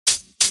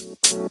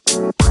Good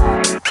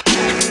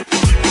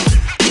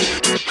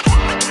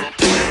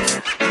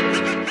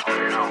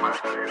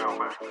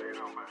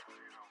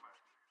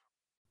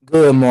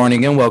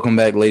morning and welcome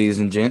back, ladies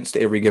and gents,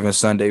 to Every Given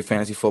Sunday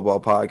Fantasy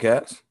Football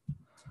Podcast.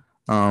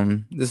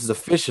 This is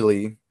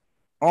officially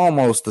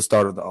almost the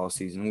start of the off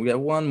season. We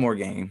got one more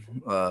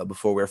game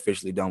before we're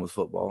officially done with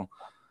football.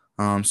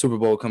 Super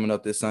Bowl coming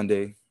up this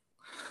Sunday.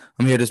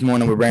 I'm here this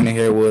morning with Brandon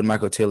Harewood,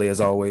 Michael Tilley,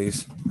 as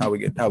always. How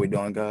we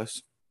doing,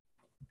 guys?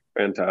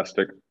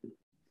 Fantastic.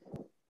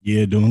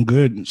 Yeah, doing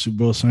good. Super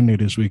Bowl Sunday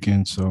this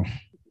weekend, so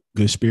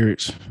good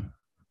spirits.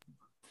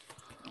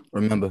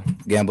 Remember,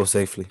 gamble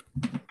safely.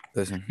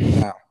 Listen,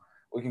 now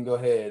we can go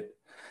ahead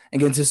and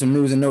get into some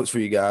news and notes for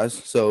you guys.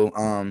 So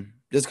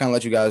just kind of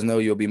let you guys know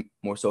you'll be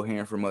more so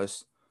hearing from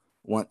us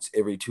once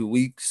every 2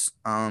 weeks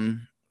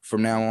from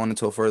now on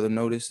until further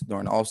notice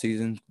during the off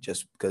season,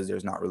 just because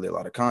there's not really a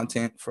lot of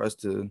content for us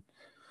to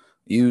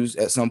use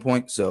at some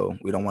point. So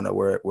we don't want to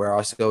wear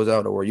ourselves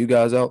out or wear you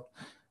guys out.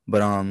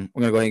 But we're going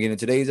to go ahead and get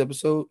into today's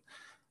episode,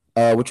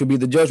 which will be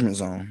the Judgment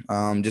Zone.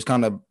 Just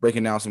kind of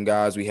breaking down some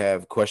guys we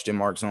have question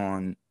marks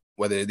on,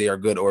 whether they are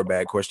good or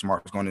bad, question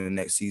marks going into the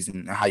next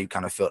season, and how you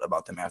kind of felt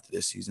about them after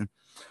this season.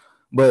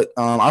 But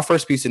our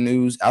first piece of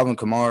news, Alvin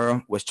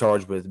Kamara was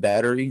charged with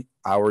battery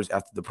hours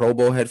after the Pro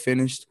Bowl had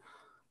finished.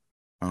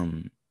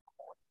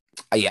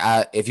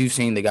 If you've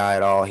seen the guy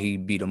at all, he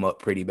beat him up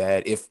pretty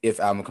bad. If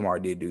Alvin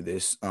Kamara did do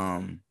this,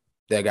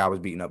 that guy was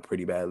beaten up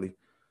pretty badly.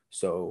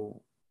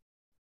 So,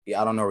 yeah,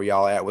 I don't know where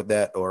y'all at with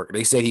that. Or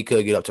they said he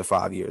could get up to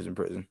 5 years in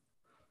prison.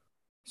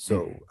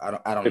 So I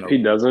don't know. If he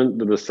doesn't,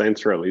 do the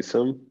Saints release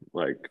him?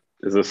 Like,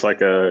 is this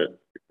like a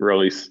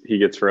release? He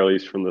gets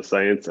released from the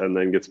Saints and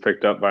then gets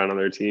picked up by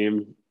another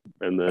team,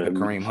 and then Like a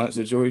Kareem Hunt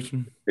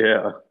situation.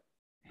 Yeah.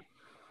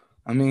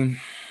 I mean,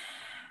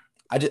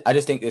 I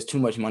just think there's too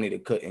much money to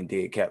cut in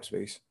dead cap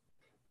space.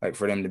 Like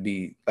for them to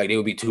be like they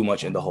would be too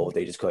much in the hole if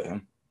they just cut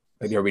him.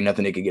 Like there would be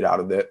nothing they could get out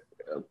of that.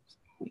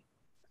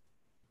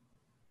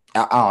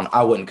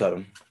 I wouldn't cut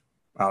him.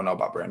 I don't know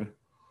about Brandon.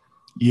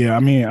 Yeah, I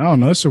mean, I don't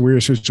know. It's a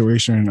weird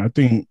situation. I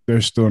think they're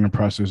still in the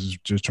process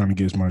of just trying to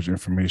get as much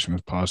information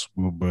as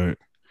possible. But,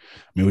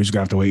 I mean, we just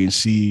got to wait and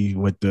see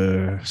what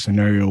the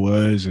scenario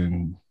was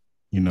and,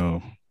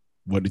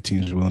 what the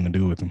team's willing to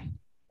do with him.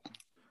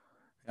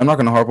 I'm not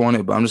going to harp on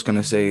it, but I'm just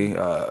going to say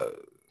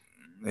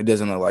it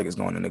doesn't look like it's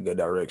going in a good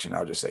direction.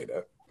 I'll just say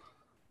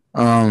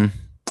that.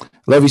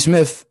 Lovie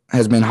Smith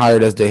has been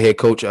hired as the head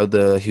coach of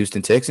the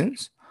Houston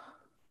Texans.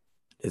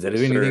 Is that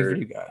anything for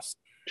you guys?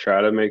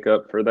 Try to make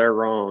up for their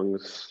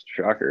wrongs.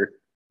 Shocker.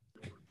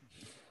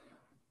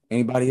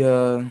 Anybody?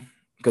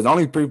 Because the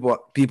only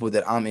people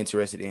that I'm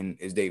interested in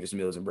is Davis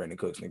Mills and Brandon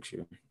Cooks next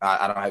year.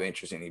 I don't have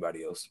interest in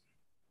anybody else.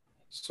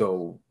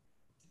 So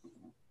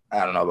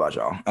I don't know about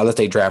y'all. Unless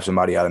they draft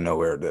somebody out of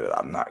nowhere that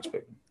I'm not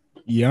expecting.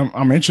 Yeah,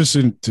 I'm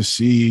interested to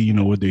see,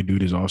 what they do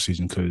this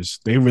offseason because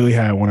they really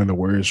had one of the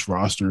worst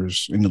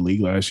rosters in the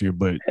league last year.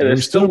 But they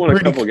still won a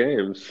couple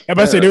games.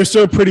 I say they're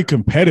still pretty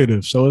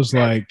competitive. So it's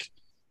like,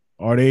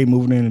 are they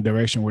moving in a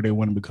direction where they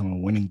want to become a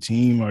winning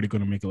team? Are they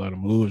going to make a lot of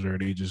moves, or are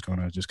they just going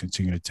to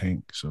continue to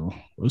tank? So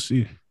we'll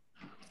see.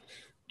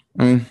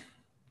 The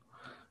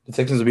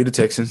Texans will be the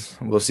Texans.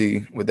 We'll see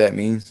what that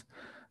means.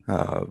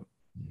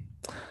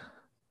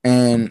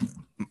 And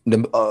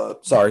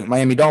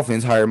Miami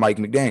Dolphins hired Mike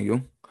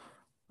McDaniel.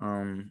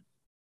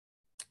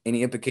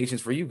 Any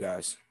implications for you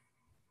guys?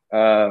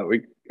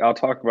 I'll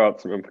talk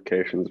about some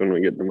implications when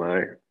we get to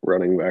my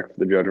running back for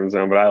the Judgment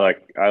Zone. But I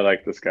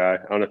like this guy.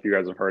 I don't know if you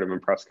guys have heard him in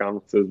press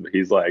conferences, but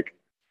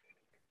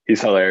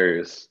he's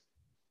hilarious.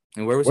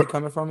 And where was he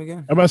coming from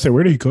again? I'm about to say,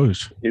 where did he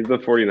coach? He's the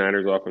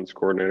 49ers offense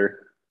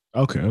coordinator.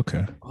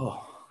 Okay.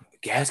 Oh,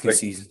 Gaskin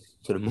season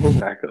to the moon.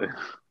 Exactly.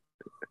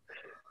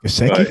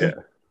 Gesicki? Yeah.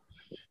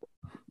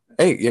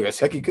 Hey, yeah,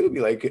 Gesicki could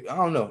be like, I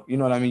don't know. You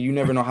know what I mean? You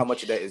never know how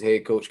much of that is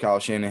head coach Kyle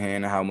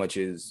Shanahan and how much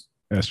is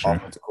that's true.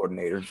 Offensive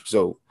coordinator.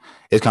 So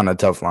it's kind of a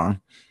tough line.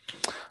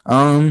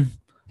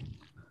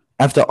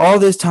 After all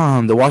this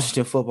time, the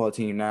Washington football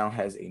team now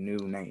has a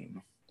new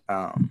name.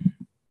 I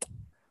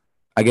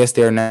guess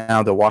they're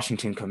now the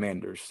Washington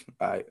Commanders.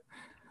 I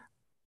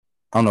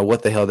don't know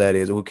what the hell that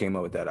is or who came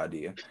up with that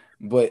idea.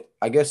 But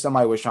I guess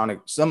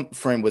some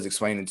friend was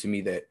explaining to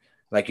me that,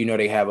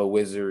 they have a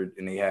wizard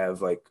and they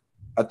have,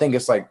 I think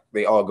it's like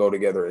they all go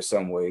together in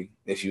some way.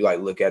 If you,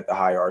 look at the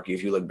hierarchy,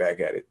 if you look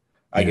back at it.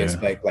 I guess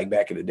back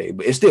in the day,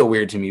 but it's still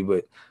weird to me.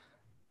 But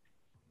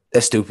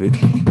that's stupid.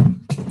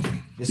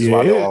 This is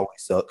why they always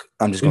suck.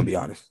 I'm just gonna be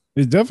honest.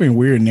 It's definitely a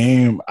weird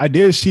name. I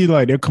did see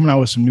they're coming out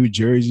with some new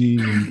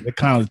jerseys and they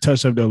kind of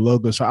touch up their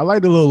logo. So I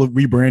like the little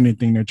rebranding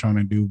thing they're trying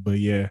to do. But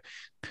yeah,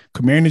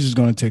 Commanders is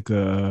going to take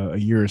a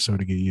year or so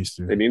to get used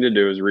to. They need to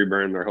do is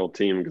rebrand their whole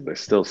team because they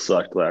still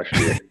sucked last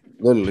year.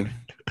 Literally.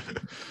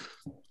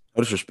 No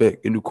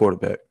disrespect. Your new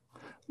quarterback.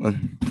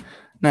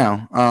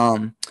 Now,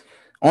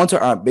 on to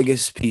our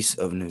biggest piece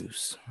of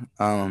news.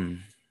 The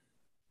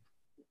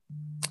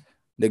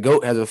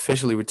GOAT has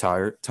officially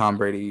retired. Tom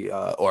Brady,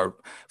 or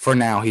for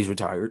now, he's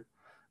retired.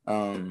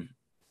 Tom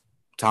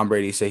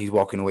Brady said he's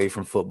walking away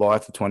from football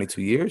after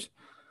 22 years.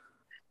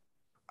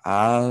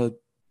 I'm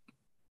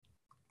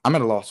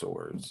at a loss for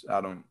words.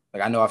 I don't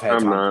like. I know I've had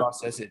I'm time to not.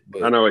 process it,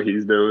 but I know what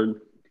he's doing.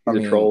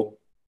 He's a troll.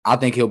 I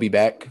think he'll be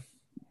back,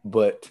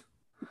 but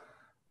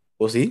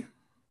we'll see.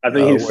 I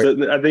think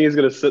he's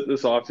going to sit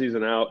this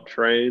offseason out,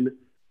 train,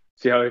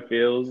 see how he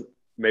feels,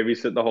 maybe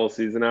sit the whole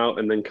season out,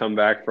 and then come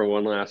back for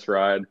one last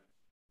ride.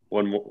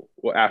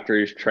 After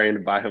he's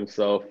trained by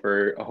himself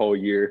for a whole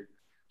year.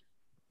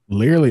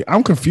 Literally,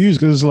 I'm confused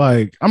because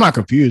I'm not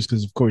confused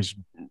because of course,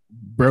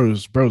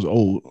 bro's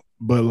old,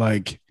 but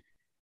like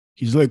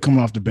he's like coming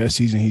off the best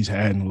season he's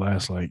had in the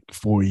last like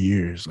 4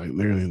 years. Like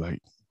literally,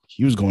 like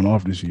he was going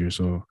off this year,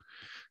 so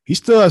he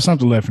still has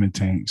something left in the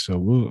tank.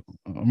 So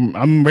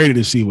I'm ready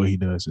to see what he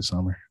does this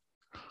summer.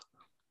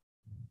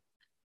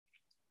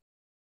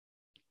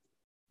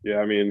 Yeah,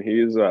 I mean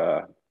he's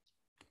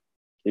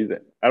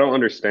I don't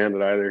understand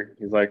it either.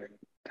 He's like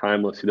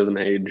timeless. He doesn't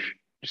age.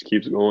 Just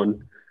keeps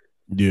going.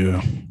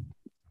 Yeah.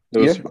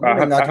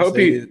 I hope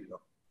he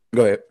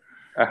go ahead.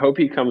 I hope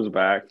he comes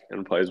back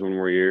and plays one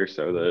more year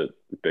so that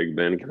Big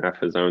Ben can have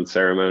his own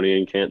ceremony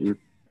in Canton.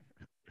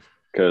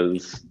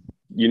 Because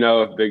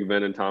if Big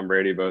Ben and Tom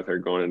Brady both are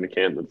going into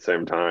Canton at the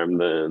same time,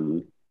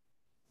 then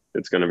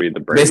it's going to be the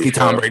Brady basically show.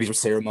 Tom Brady's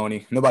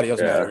ceremony. Nobody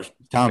else matters.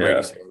 Tom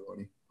Brady's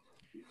ceremony.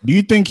 Do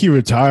you think he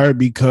retired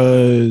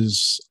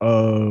because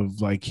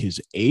of like his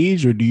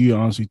age, or do you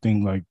honestly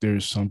think like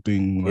there's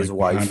something like his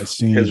wife? Behind the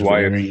scenes his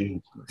wife.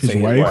 His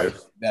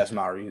wife. That's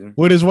my reason.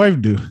 What did his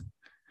wife do?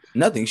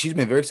 Nothing. She's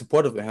been very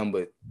supportive of him,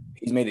 but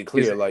he's made it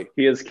clear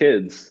he has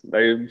kids.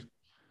 They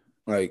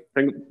like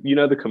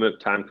the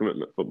time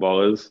commitment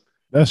football is.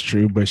 That's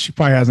true, but she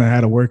probably hasn't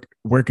had to work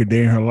a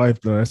day in her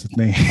life though. That's the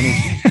thing. I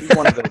mean,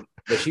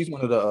 she's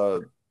one of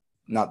the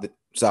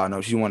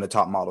she's one of the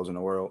top models in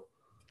the world.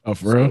 Oh,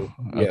 for real?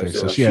 Yeah, okay,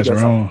 so she has her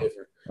own.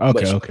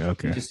 Okay. She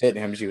just said to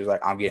him, she was like,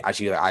 I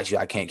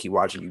can't keep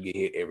watching you get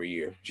hit every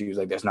year. She was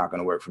like, that's not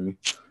gonna work for me.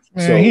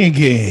 Man, he ain't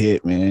getting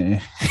hit, man.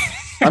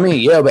 I mean,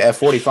 yeah, but at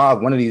 45,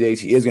 one of these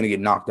days he is gonna get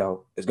knocked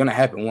out. It's gonna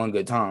happen one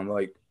good time.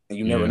 Like, and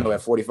you never know.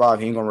 At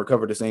 45, he ain't gonna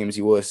recover the same as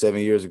he was 7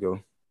 years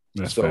ago.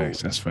 That's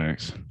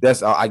facts.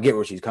 I get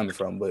where she's coming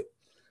from, but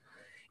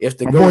if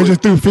the boy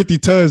just threw 50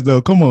 tons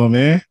though, come on,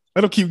 man.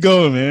 Let him keep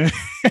going, man.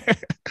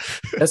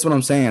 That's what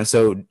I'm saying.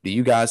 So, do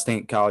you guys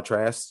think Kyle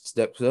Trask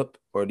steps up,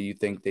 or do you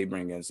think they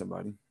bring in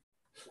somebody?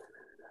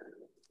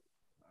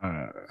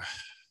 I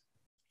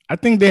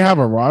think they have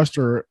a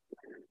roster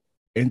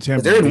in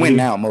Tampa. They're in win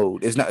now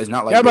mode. It's not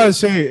like I'm about to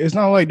say it's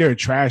not like they're a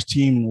trash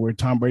team where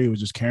Tom Brady was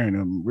just carrying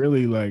them.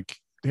 Really, like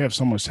they have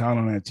so much talent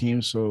on that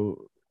team,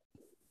 so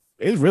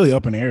it's really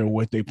up in the air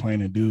what they plan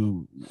to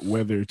do,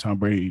 whether Tom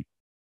Brady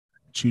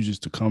chooses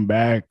to come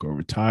back or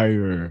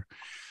retire. Or,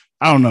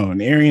 I don't know.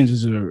 And Arians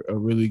is a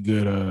really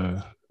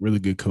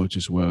good coach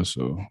as well.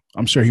 So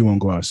I'm sure he won't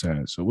go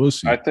outside. So we'll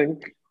see. I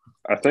think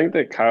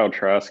that Kyle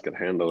Trask could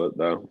handle it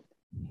though.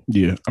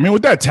 Yeah. I mean,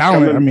 with that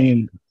talent,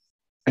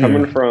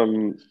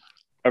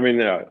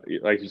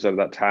 like you said,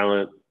 that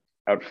talent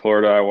at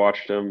Florida, I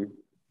watched him.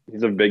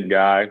 He's a big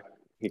guy.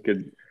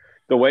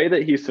 The way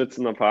that he sits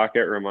in the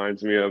pocket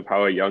reminds me of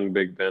how a young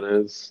Big Ben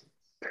is,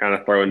 kind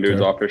of throwing dudes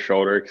off his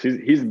shoulder. Because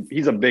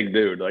he's a big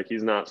dude. Like,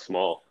 he's not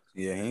small.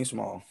 Yeah, he ain't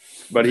small.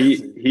 But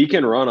he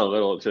can run a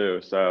little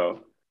too. So,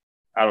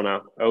 I don't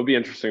know. It would be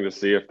interesting to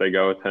see if they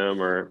go with him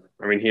or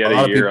 – I mean, he had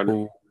a year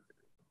under –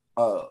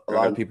 a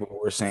lot of people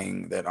were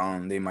saying that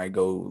they might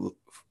go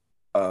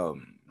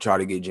try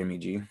to get Jimmy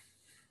G.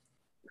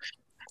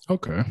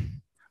 Okay.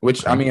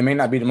 Which, I mean, it may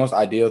not be the most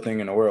ideal thing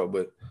in the world,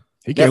 but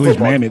he can at least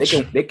manage.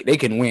 They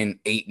can win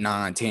 8,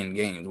 9, 10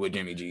 games with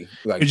Jimmy G.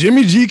 Like, if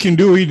Jimmy G can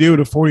do what he did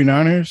with the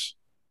 49ers,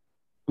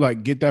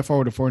 like get that far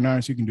with the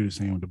 49ers, he can do the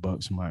same with the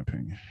Bucks, in my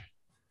opinion.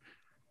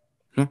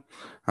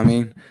 I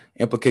mean,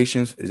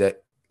 implications is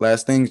that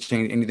last thing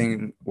change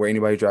anything where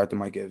anybody drafted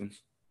Mike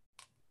Evans?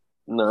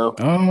 No.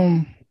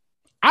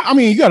 I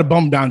mean, you got to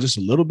bump him down just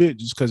a little bit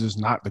just because it's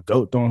not the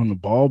GOAT throwing him the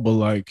ball, but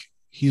like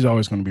he's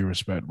always going to be a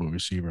respectable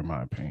receiver, in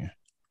my opinion.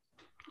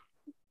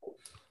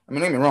 I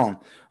mean, don't get me wrong.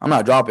 I'm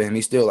not dropping him.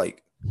 He's still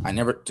like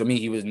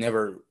he was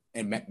never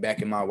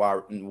back in my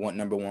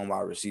number one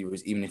wide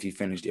receivers, even if he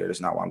finished there.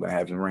 That's not why I'm going to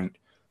have him ranked.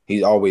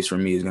 He's always, for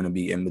me, is going to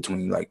be in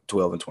between like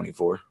 12 and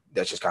 24.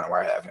 That's just kind of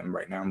where I have him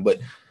right now. But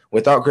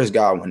without Chris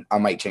Godwin, I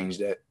might change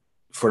that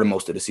for the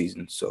most of the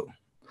season. So,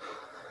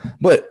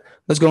 but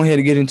let's go ahead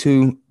and get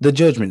into the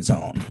judgment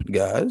zone,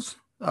 guys.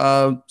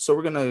 So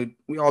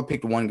we all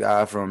picked one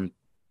guy from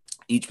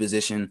each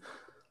position,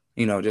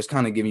 just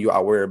kind of giving you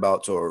our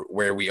whereabouts or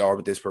where we are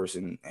with this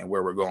person and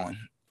where we're going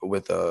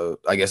with,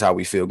 I guess, how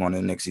we feel going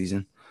into the next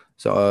season.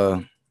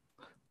 So,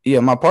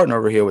 my partner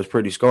over here was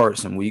pretty scarred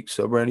some weeks.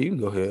 So, Brandon, you can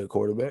go ahead,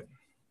 quarterback.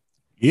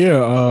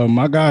 Yeah,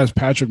 my guy is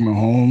Patrick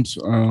Mahomes.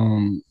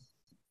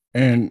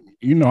 And,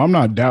 I'm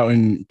not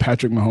doubting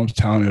Patrick Mahomes'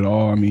 talent at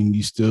all. I mean,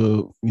 he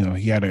still,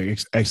 he had an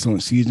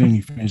excellent season.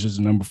 He finished as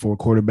the number 4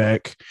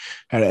 quarterback,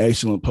 had an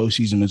excellent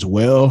postseason as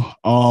well.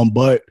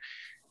 But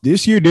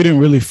this year didn't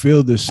really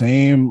feel the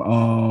same.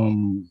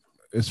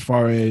 as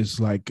far as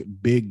like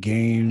big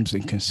games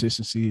and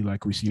consistency,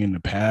 like we've seen in the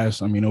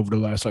past. I mean, over the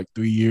last like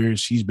 3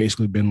 years, he's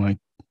basically been like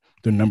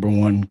the number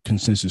one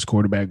consensus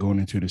quarterback going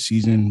into the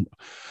season.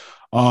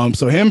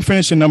 So him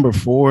finishing number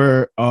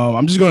 4.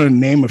 I'm just going to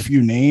name a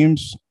few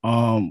names.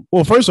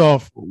 Well, first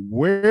off,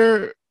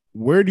 where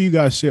do you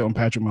guys sit on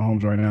Patrick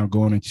Mahomes right now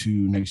going into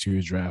next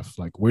year's draft?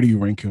 Like, where do you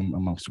rank him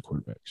amongst the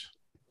quarterbacks?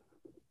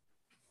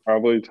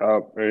 Probably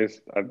top. I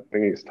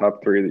think he's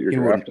top 3 that you're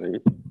drafting.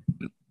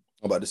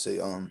 I'm about to say,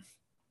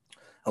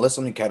 unless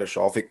something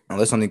catastrophic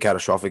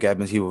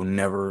happens, he will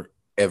never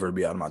ever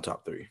be out of my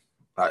top 3.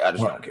 I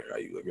just don't care how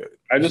you look at it.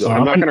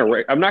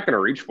 I'm not gonna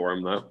reach for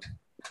him though.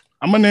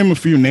 I'm gonna name a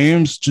few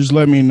names. Just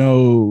let me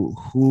know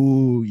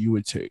who you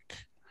would take: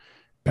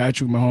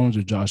 Patrick Mahomes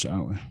or Josh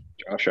Allen.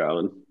 Josh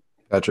Allen.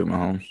 Patrick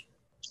Mahomes.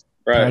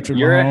 Right, Patrick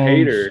you're Mahomes. a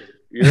hater.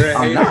 You're a hater.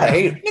 I'm not a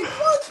hater.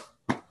 What?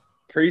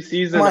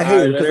 Preseason,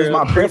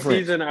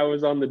 I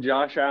was on the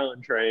Josh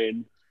Allen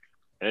train,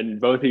 and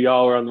both of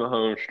y'all were on the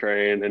Mahomes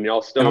train, and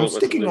y'all still don't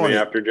listen to me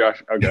after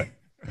Josh. Okay.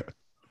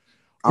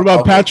 What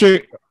about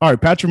Patrick? All right,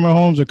 Patrick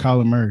Mahomes or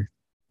Kyler Murray?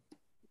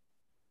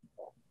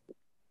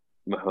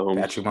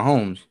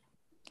 Mahomes.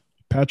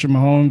 Patrick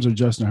Mahomes or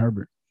Justin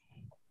Herbert?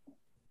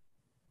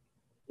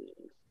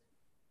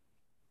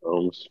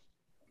 Mahomes.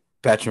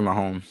 Patrick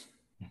Mahomes.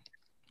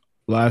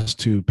 Last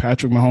 2,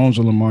 Patrick Mahomes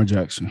or Lamar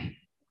Jackson?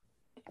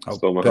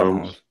 Still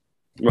Mahomes.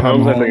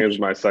 Mahomes, I think, is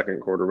my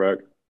second quarterback.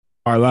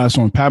 All right, last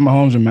one, Pat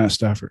Mahomes or Matt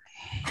Stafford?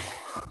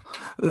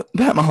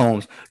 Pat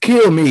Mahomes,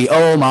 kill me.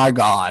 Oh my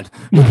God.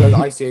 Because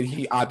I said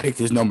I picked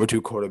his number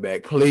 2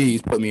 quarterback.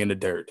 Please put me in the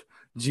dirt.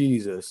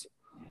 Jesus.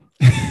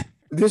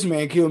 This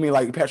man killed me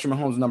like Patrick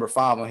Mahomes number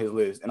 5 on his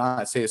list. And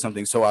I said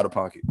something so out of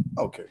pocket.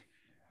 Okay.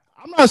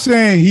 I'm not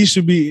saying he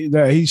should be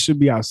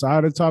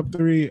outside the top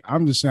 3.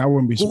 I'm just saying I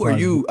wouldn't be surprised. Who are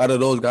you out of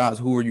those guys?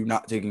 Who are you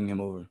not taking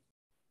him over?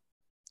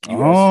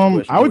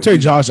 I would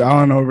take Josh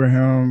Allen over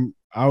him.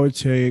 I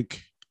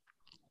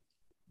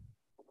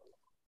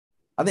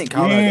think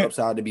Kyler has the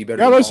upside to be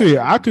better. Yeah, let's see.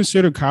 I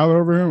consider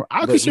Kyler over him.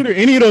 I consider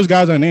any of those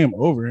guys I name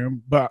over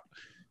him, but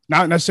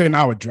not necessarily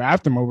I would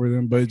draft them over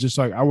them, but it's just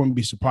like I wouldn't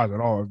be surprised at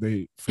all if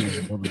they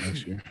finish over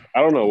next year. I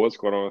don't know what's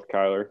going on with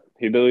Kyler.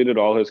 He deleted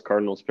all his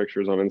Cardinals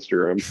pictures on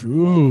Instagram.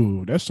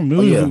 True. That's some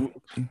news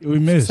we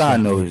missed.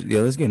 Side note.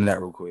 Yeah, let's get into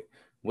that real quick.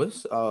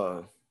 What's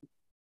going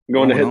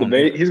to hit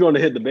the he's going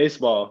to hit the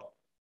baseball.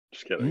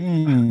 Just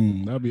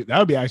kidding. That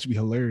would be actually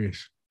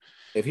hilarious.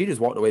 If he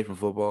just walked away from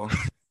football,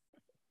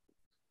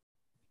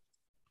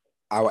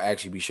 I would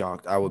actually be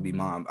shocked. I would be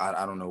mom.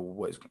 I don't know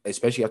what,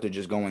 especially after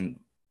just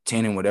going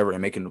 10 and whatever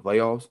and making the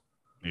playoffs.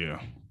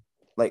 Yeah.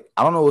 Like,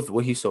 I don't know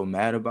what he's so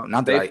mad about.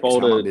 Not that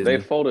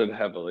they folded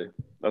heavily.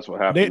 That's what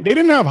happened. They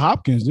didn't have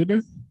Hopkins, did they?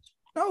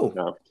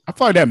 No. I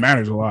feel like that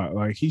matters a lot.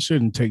 Like, he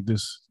shouldn't take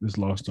this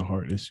loss to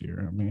heart this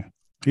year. I mean,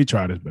 he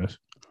tried his best.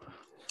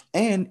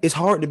 And it's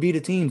hard to beat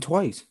a team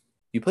twice.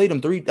 You played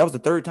them 3. That was the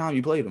 3rd time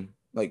you played them.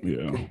 Like,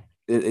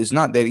 it's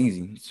not that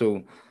easy.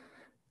 So,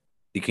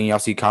 can y'all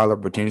see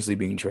Kyler potentially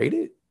being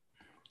traded?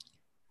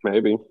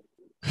 Maybe.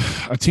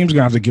 A team's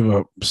gonna have to give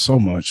up so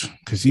much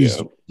because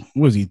he's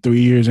 3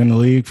 years in the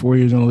league, 4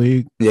 years in the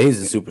league? Yeah,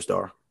 he's a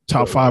superstar.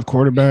 Top 5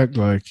 quarterback.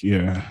 Like,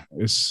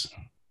 it's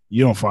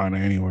you don't find it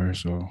anywhere.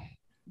 So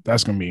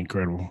that's gonna be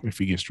incredible if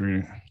he gets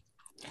traded.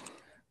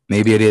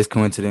 Maybe it is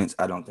coincidence.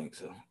 I don't think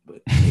so,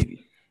 but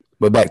maybe.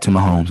 But back to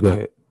Mahomes. Go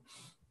ahead.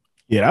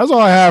 Yeah, that's all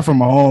I have for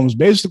Mahomes.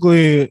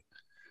 Basically,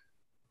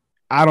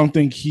 I don't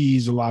think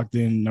he's a locked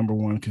in number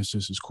 1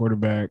 consistent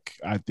quarterback.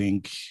 I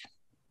think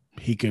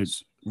he could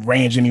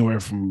range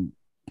anywhere from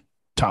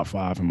top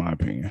 5, in my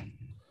opinion.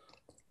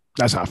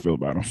 That's how I feel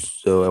about him.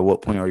 So at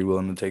what point are you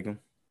willing to take him?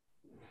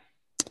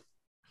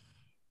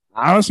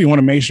 I honestly want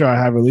to make sure I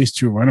have at least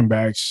 2 running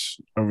backs,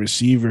 a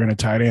receiver, and a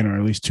tight end, or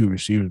at least 2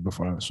 receivers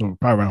before. So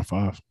probably around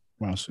 5,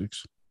 around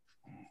 6.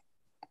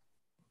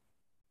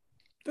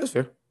 That's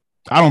fair.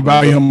 I don't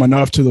value him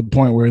enough to the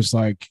point where it's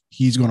like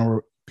he's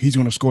gonna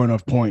score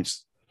enough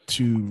points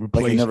to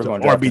replace the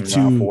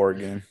RB2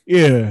 again.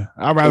 Yeah,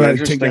 I'd rather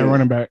take that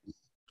running back.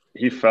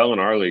 He fell in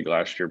our league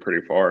last year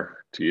pretty far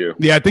to you.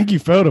 Yeah, I think he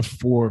fell to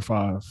 4 or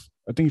 5.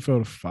 I think he fell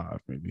to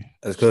 5, maybe.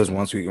 That's because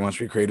once we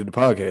created the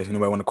podcast,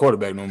 nobody want a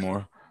quarterback no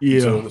more.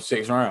 Yeah, so the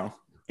 6th round.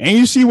 And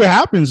you see what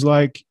happens.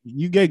 Like,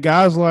 you get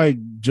guys like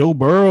Joe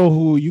Burrow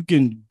who you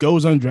can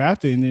goes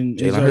undrafted, and then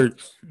Jalen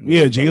Hurts.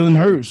 Yeah, Jalen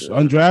Hurts,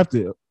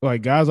 undrafted.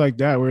 Like, guys like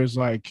that, where it's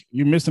like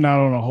you're missing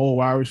out on a whole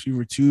wide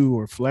receiver 2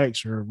 or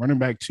flex or running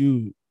back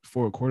 2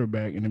 for a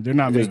quarterback, and if they're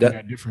not making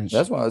that difference.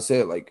 That's why I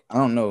said, like, I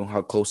don't know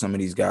how close some of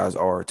these guys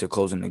are to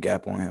closing the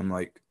gap on him.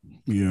 Like,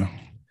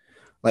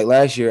 like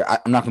last year,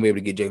 I'm not gonna be able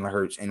to get Jalen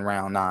Hurts in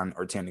round 9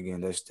 or 10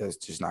 again. That's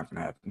just not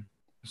gonna happen.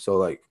 So,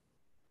 like,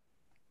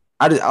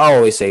 I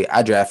always say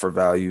I draft for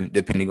value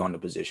depending on the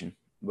position.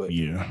 But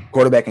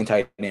quarterback and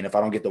tight end, if I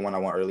don't get the one I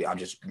want early, I'm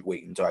just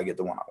waiting until I get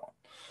the one I want.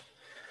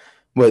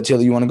 But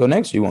Tilly, you want to go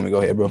next? Or you want me to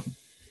go ahead, bro?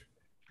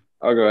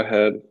 I'll go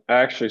ahead. I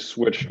actually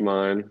switched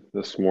mine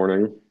this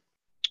morning.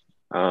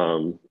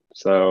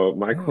 So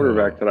my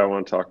quarterback that I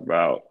want to talk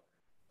about,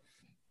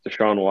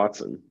 Deshaun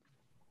Watson.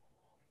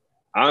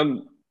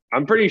 I'm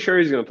pretty sure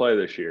he's going to play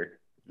this year.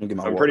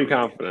 I'm pretty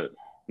confident.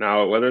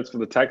 Now, whether it's for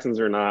the Texans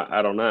or not,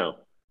 I don't know.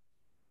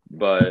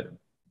 But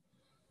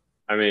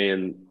I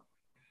mean,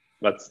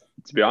 let's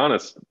be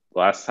honest.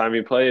 Last time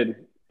he played,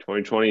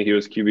 2020, he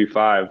was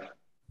QB5.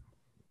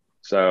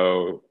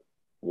 So,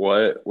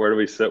 where do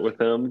we sit with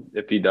him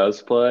if he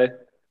does play?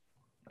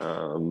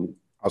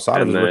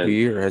 Outside of his rookie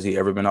year, has he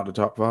ever been out the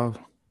top 5?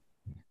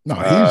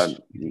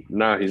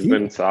 No, he's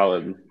been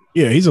solid.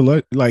 Yeah, he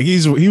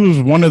was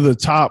one of the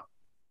top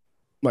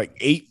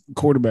 8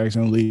 quarterbacks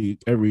in the league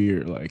every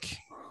year.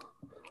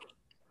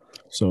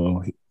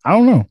 So I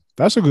don't know.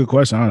 That's a good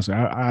question. Honestly,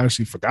 I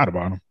actually forgot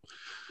about him.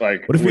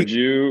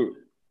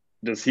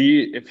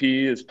 If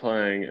he is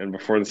playing and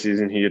before the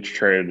season he gets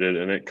traded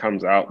and it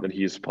comes out that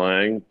he's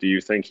playing, do you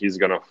think he's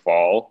going to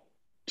fall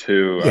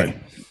to?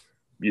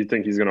 You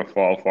think he's going to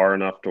fall far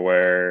enough to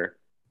where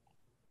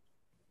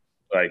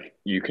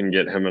you can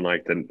get him in the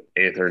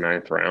 8th or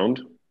 9th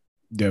round?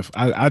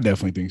 I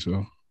definitely think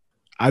so.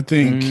 I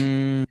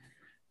think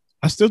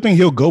I still think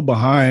he'll go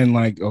behind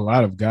a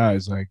lot of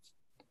guys.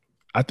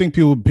 I think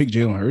people would pick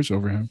Jalen Hurts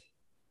over him.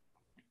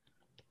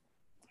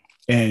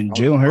 And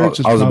Jalen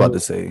Hurts I was about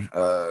to say,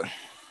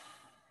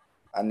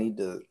 I need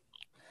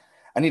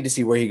to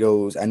see where he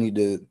goes.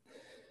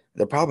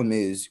 The problem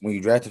is when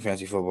you draft in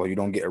fantasy football, you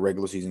don't get a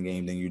regular season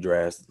game, then you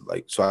draft.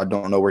 So I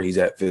don't know where he's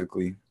at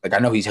physically. I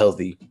know he's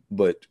healthy,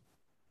 but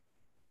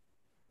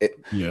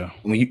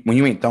when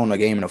you ain't thrown a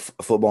game in a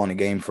football in a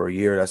game for a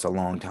year, that's a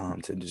long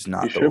time to just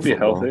not. He should be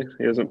healthy.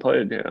 He hasn't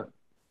played,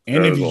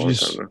 And if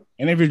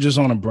you're just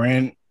on a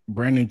brand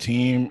new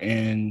team,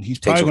 and he's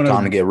probably going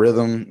time to get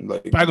rhythm,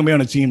 probably gonna be on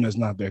a team that's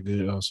not that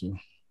good, also.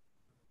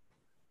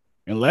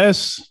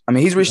 Unless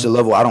he's reached a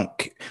level I don't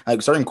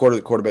certain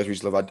quarterbacks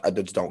reach a level. I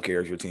just don't care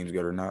if your team's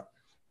good or not.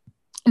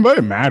 But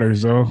it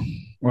matters though.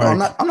 No,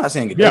 I'm not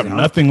saying it. You have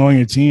nothing on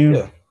your team.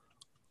 Yeah.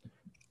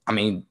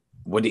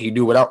 What did he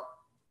do without?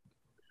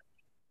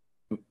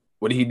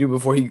 What did he do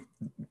before he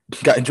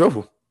got in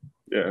trouble?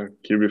 Yeah,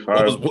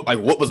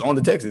 QB5. What was on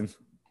the Texans?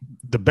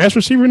 The best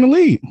receiver in the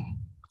league.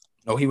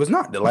 No, he was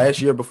not. The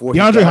last year before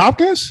DeAndre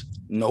Hopkins?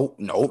 No.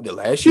 The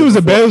last year he was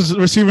the best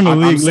receiver in the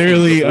league,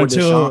 literally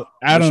until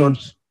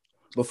Adams.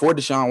 Before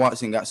Deshaun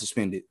Watson got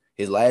suspended,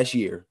 his last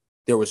year,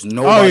 there was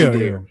nobody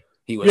there.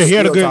 He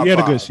had a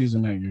good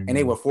season that year. And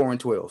they were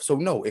 4-12. So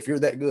no, if you're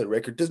that good,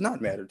 record does not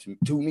matter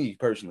to me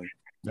personally.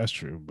 That's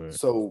true, but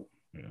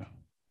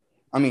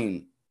I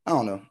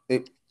don't know.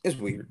 It's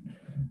weird.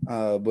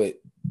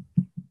 But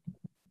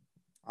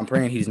I'm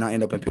praying he does not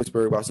end up in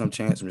Pittsburgh by some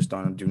chance. I'm just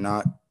telling him, do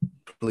not,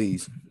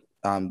 please.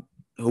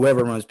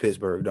 Whoever runs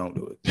Pittsburgh, don't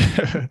do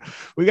it.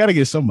 We got to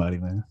get somebody,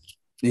 man.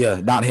 Yeah,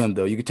 not him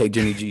though. You could take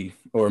Jimmy G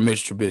or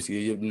Mitch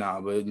Trubisky.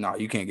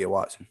 You can't get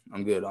Watson.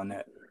 I'm good on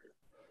that.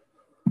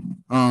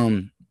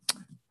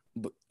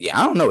 But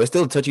I don't know. It's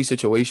still a touchy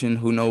situation.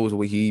 Who knows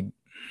what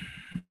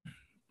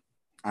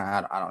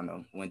I don't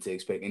know when to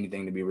expect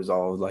anything to be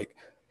resolved.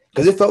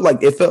 Because it felt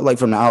like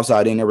from the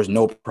outside in, there was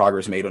no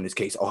progress made on this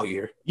case all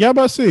year. Yeah, I'm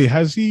about to say,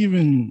 has there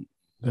even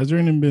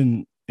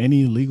been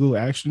any legal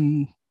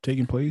action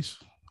taking place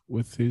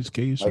with his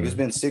case? It's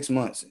been 6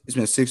 months. It's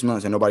been 6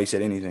 months and nobody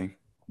said anything.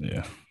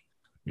 Yeah.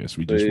 Guess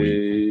we just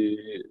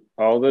wait.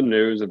 All the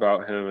news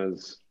about him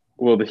is,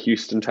 will the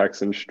Houston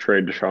Texans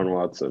trade Deshaun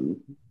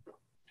Watson?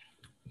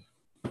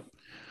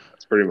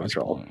 That's pretty much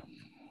all.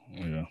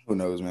 Yeah. Who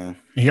knows, man?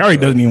 He already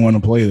doesn't even want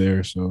to play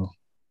there, so.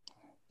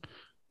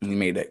 He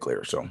made that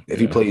clear. So if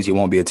he plays, he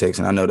won't be a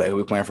Texan. I know that. He'll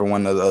be playing for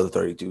one of the other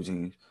 32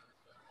 teams.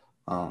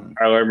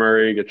 Kyler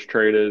Murray gets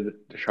traded.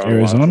 Deshaun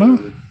Arizona?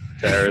 Watson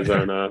to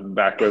Arizona.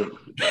 back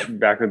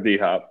with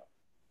D-Hop.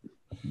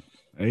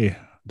 Hey.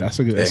 That's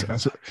a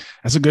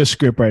good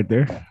script right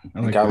there.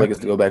 Kyler gets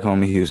to go back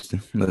home to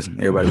Houston. Listen,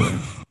 everybody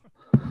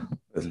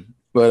listen.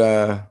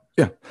 But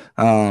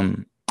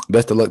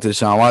best of luck to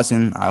Deshaun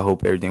Watson. I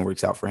hope everything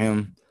works out for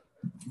him.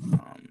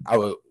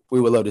 We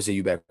would love to see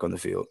you back on the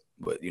field,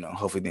 but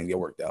hopefully things get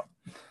worked out.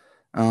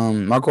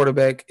 My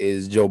quarterback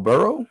is Joe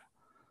Burrow.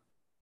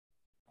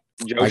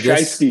 Joe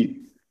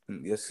Shiesty.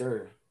 Yes,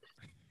 sir.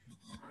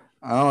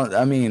 I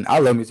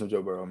love me some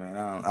Joe Burrow, man.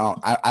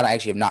 I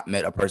actually have not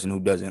met a person who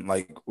doesn't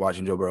like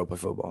watching Joe Burrow play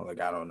football. I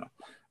don't know.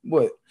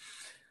 But,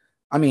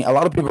 a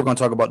lot of people are going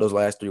to talk about those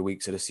last 3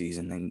 weeks of the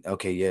season. And,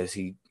 okay, yes,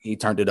 he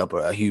turned it up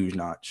a huge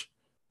notch.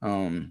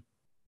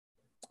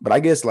 But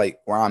I guess, where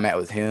I'm at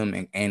with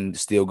him and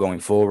still going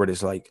forward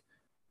is,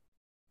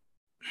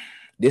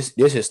 this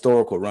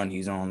historical run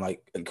he's on,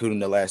 including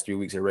the last 3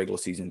 weeks of regular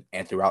season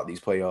and throughout these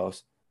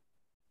playoffs.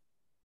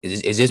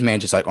 Is this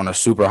man just, on a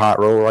super hot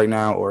roll right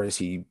now, or is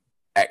he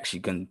actually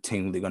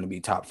continually going to be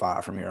top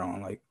 5 from here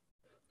on?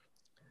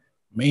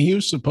 He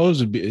was supposed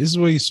to be. This is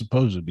what he's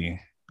supposed to be.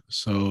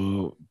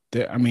 So,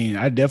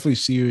 I definitely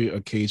see a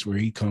case where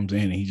he comes in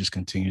and he just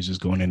continues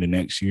just going into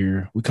next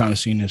year. We kind of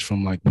seen this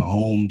from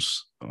Mahomes.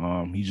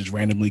 He just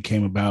randomly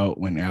came about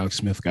when Alex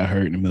Smith got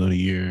hurt in the middle of the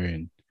year,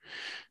 and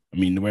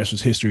the rest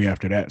was history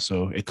after that.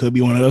 So it could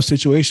be one of those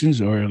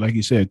situations, or like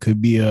you said,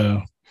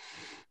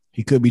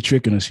 he could be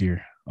tricking us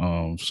here.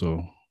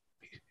 So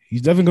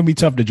He's definitely gonna be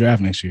tough to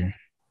draft next year.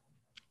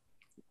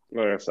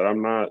 Like I said,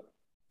 I'm not.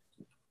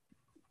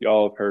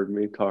 Y'all have heard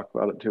me talk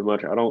about it too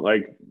much. I don't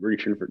like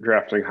reaching for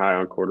drafting high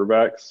on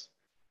quarterbacks.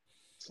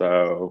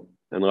 So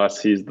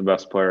unless he's the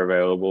best player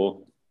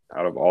available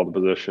out of all the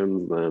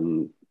positions,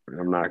 then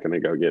I'm not going to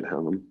go get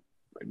him.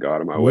 I go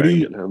out of my way to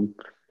get him.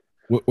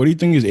 What do you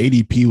think his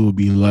ADP will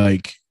be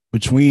like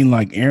between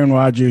like Aaron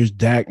Rodgers,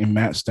 Dak, and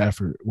Matt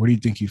Stafford? Where do you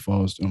think he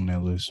falls on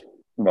that list?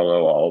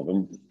 Below all of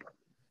them.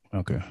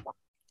 Okay.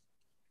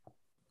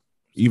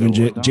 Even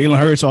Jalen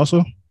Hurts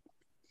also?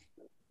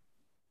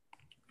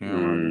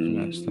 Aaron Rodgers,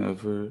 Matt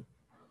Stafford.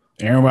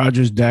 Aaron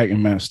Rodgers, Dak,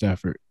 and Matt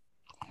Stafford.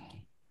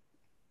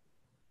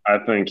 I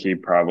think he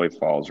probably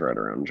falls right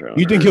around Jalen.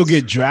 You think he'll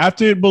get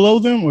drafted below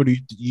them, or do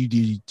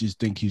you just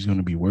think he's going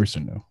to be worse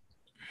than them?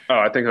 Oh,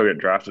 I think he'll get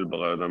drafted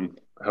below them.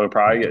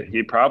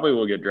 He probably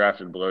will get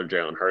drafted below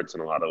Jalen Hurts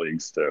in a lot of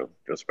leagues too,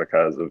 just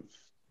because of.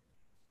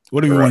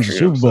 What if he wins the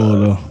Super Bowl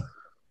though?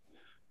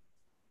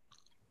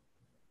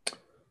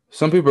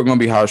 Some people are going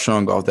to be high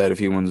strung off that if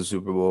he wins the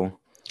Super Bowl.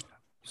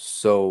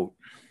 So,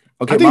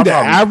 okay, I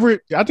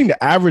think the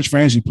average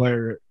fantasy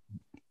player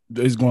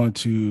is going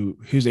to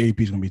his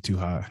ADP is going to be too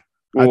high.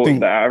 Well, I think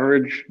the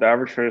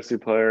average fantasy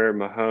player: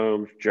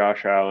 Mahomes,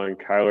 Josh Allen,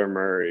 Kyler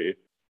Murray,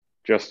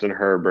 Justin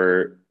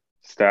Herbert,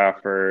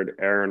 Stafford,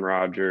 Aaron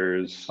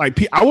Rodgers. Like,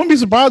 I wouldn't be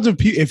surprised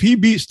if he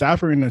beat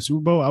Stafford in the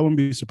Super Bowl. I wouldn't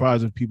be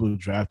surprised if people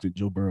drafted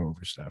Joe Burrow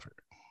over Stafford.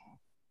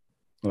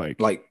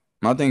 Like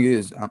my thing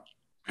is,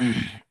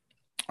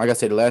 like I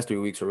said, the last 3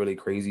 weeks are really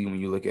crazy when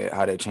you look at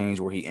how that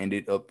changed where he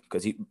ended up.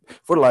 Because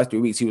for the last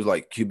 3 weeks, he was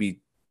like QB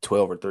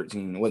 12 or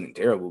 13. It wasn't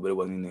terrible, but it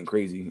wasn't anything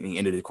crazy. And he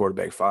ended at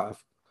quarterback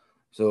 5.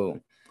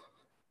 So,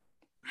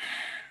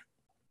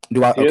 He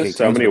has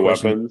so many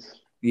weapons.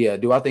 Yeah,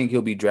 do I think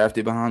he'll be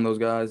drafted behind those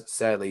guys?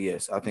 Sadly,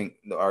 yes. I think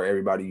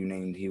everybody you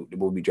named, he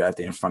will be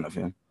drafted in front of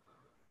him.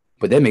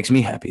 But that makes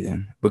me happy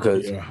then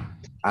because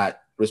I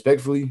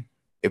respectfully,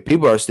 if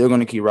people are still going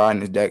to keep riding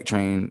this Dak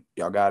train,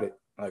 y'all got it.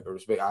 Like,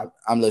 respect.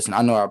 I'm listening.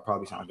 I know I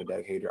probably sound like a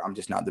Dak hater. I'm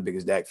just not the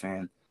biggest Dak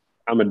fan.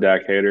 I'm a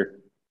Dak hater.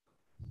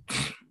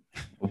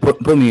 Well,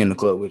 put me in the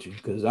club with you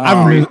because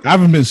I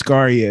haven't been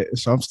scarred yet,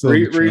 so I'm still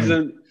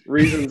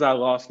reasons I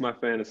lost my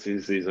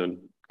fantasy season.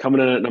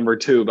 Coming in at number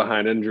 2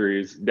 behind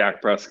injuries,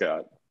 Dak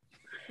Prescott.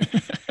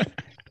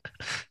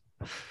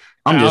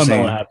 I'm just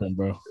saying what happened,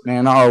 bro.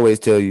 Man, I always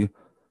tell you,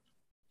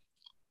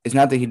 it's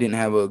not that he didn't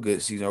have a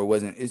good season or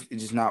wasn't. It's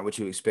just not what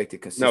you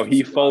expected. No,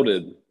 he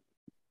folded.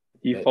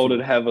 He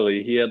folded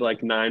heavily. He had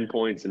like 9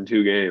 points in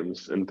 2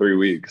 games in 3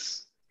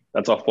 weeks.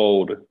 That's a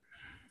fold.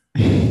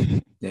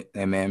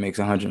 That man makes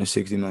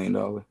 $160 million.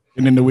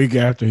 And then the week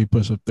after, he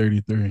puts up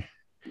 33.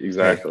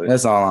 Exactly.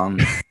 That's all I'm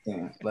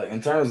saying. Like,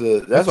 in terms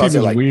of that's why I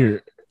said, like,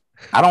 weird.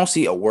 I don't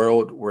see a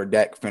world where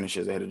Dak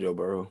finishes ahead of Joe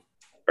Burrow.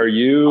 Are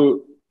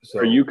you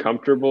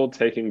comfortable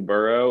taking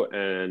Burrow?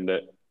 And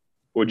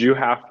would you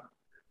have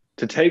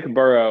to take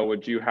Burrow?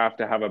 Would you have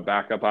to have a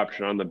backup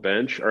option on the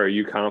bench, or are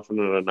you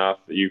confident enough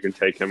that you can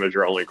take him as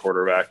your only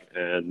quarterback?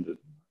 And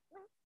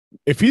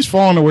if he's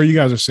falling to where you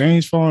guys are saying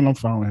he's falling, I'm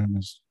fine with him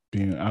as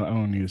being. I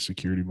don't need a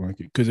security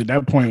blanket because at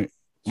that point,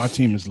 my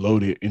team is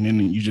loaded, and then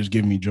you just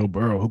give me Joe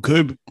Burrow, who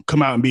could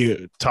come out and be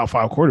a top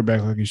 5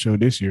 quarterback like he showed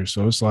this year.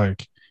 So it's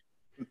like,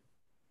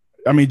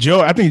 I mean,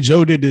 I think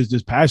Joe did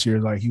this past year.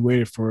 Like, he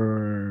waited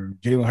for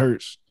Jalen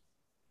Hurts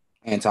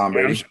and Tom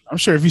Brady. I'm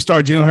sure if he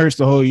started Jalen Hurts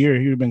the whole year,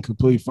 he would have been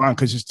completely fine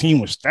because his team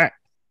was stacked.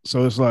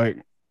 So it's like,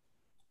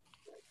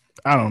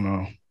 I don't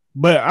know.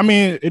 But, I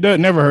mean, it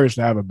never hurts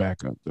to have a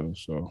backup, though.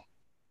 So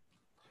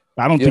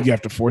I don't think you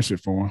have to force it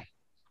for him.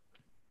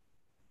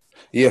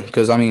 Yeah,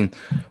 because, I mean,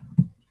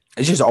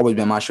 it's just always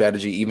been my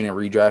strategy, even in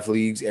redraft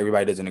leagues.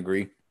 Everybody doesn't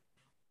agree.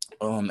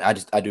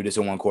 I do this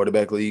in one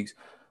quarterback leagues.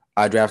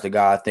 I draft a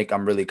guy I think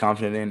I'm really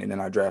confident in, and then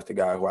I draft a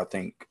guy who I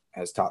think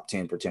has top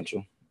 10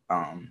 potential.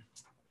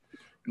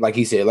 Like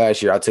he said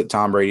last year, I took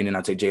Tom Brady, and then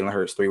I took Jalen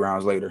Hurts 3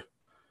 rounds later.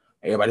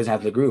 Everybody doesn't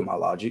have to agree with my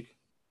logic,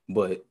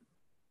 but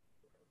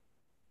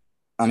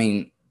I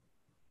mean,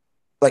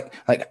 like,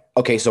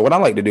 okay, so what I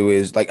like to do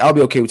is, like, I'll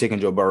be okay with taking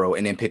Joe Burrow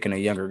and then picking a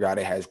younger guy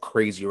that has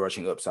crazy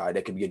rushing upside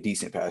that could be a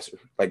decent passer.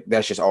 Like,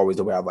 that's just always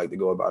the way I like to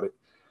go about it.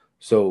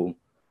 So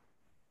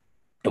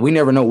we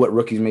never know what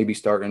rookies may be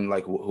starting,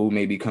 like who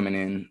may be coming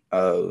in,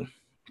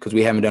 because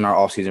we haven't done our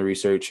offseason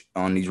research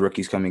on these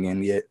rookies coming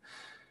in yet.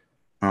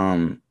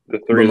 The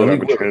 3 that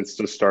have a chance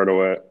to start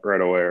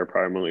right away are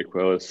probably Malik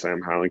Willis,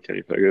 Sam Howell, and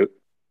Kenny Pickett.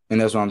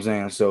 And that's what I'm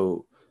saying.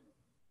 So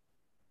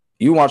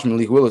you watch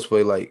Malik Willis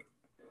play, like,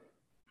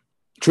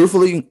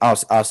 truthfully,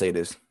 I'll say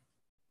this.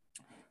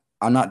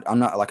 I'm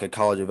not like a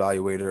college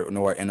evaluator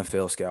nor an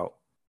NFL scout.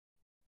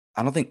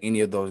 I don't think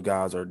any of those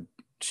guys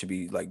should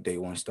be like day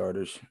one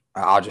starters.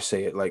 I'll just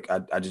say it. Like, I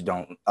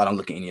don't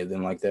look at any of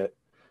them like that.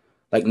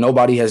 Like,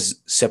 nobody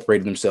has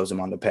separated themselves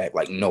among the pack.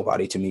 Like,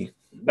 nobody to me.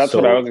 That's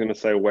what I was going to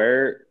say.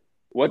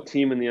 What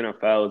team in the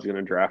NFL is going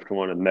to draft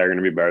one and they're going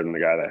to be better than the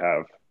guy they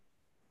have?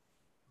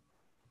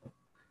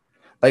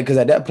 Like, because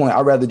at that point,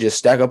 I'd rather just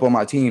stack up on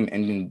my team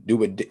and then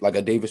do it like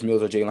a Davis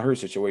Mills or Jalen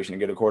Hurts situation and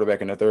get a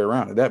quarterback in the 3rd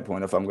round. At that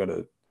point, if I'm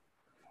gonna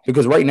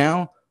Because right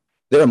now,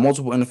 there are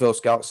multiple NFL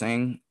scouts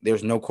saying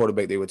there's no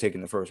quarterback they would take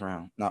in the first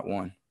round, not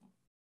one.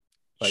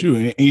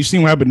 Shoot, and you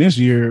seen what happened this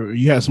year.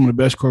 You had some of the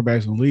best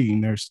quarterbacks in the league,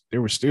 and they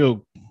were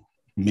still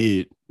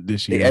mid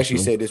this year. They actually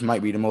said this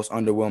might be the most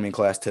underwhelming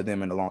class to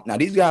them in the long. Now,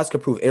 these guys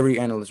could prove every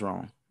analyst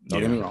wrong.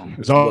 Don't get me wrong.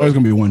 It's always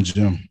going to be one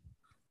gym.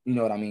 You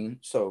know what I mean?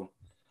 So,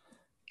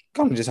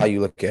 kind of just how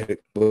you look at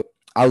it. But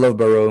I love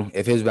Burrow.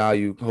 If his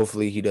value,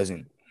 hopefully he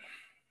doesn't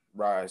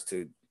rise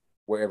to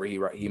wherever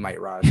he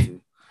might rise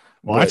to.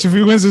 Watch if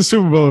he wins the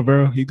Super Bowl,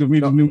 bro. He could be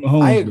the new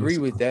Mahomes. I agree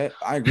with that.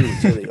 I agree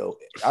with Tilly, though.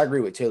 I agree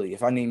with Tilly.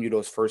 If I name you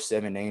those first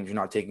 7 names, you're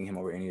not taking him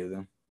over any of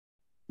them.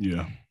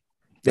 Yeah.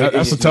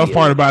 That's the tough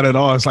part about it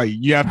all. It's like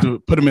you have to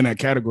put him in that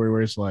category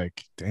where it's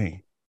like,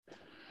 dang.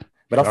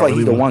 But I feel like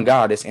he's the one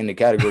guy that's in the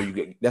category you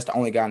get. That's the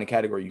only guy in the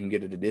category you can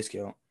get at a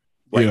discount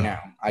right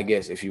now, I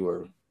guess, if you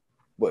were.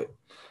 But,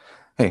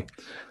 hey,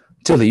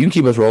 Tilly, you can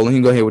keep us rolling. You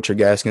can go ahead with your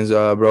Gaskins,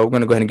 bro. We're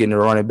going to go ahead and get in the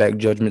running back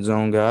judgment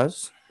zone,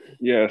 guys.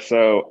 Yeah,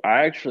 so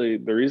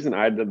the reason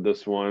I did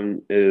this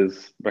one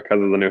is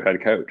because of the new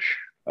head coach.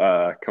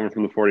 Coming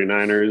from the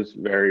 49ers,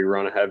 very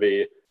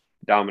run-heavy,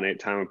 dominate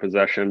time of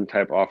possession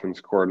type offense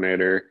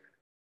coordinator.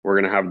 We're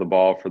going to have the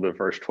ball for the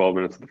first 12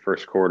 minutes of the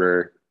first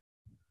quarter,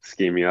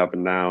 scheming up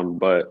and down.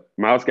 But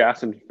Myles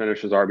Gaskin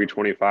finishes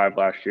RB25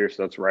 last year,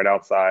 so that's right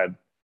outside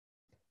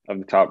of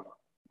the top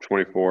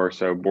 24,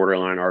 so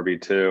borderline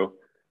RB2.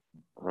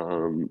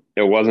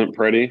 It wasn't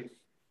pretty.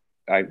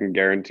 I can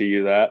guarantee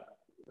you that.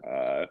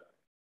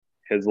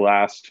 His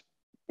last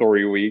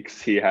 3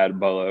 weeks, he had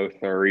below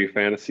 30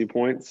 fantasy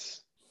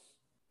points.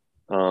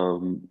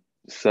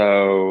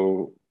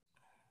 So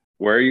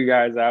where are you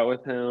guys at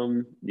with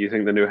him? Do you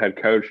think the new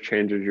head coach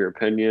changes your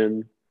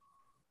opinion?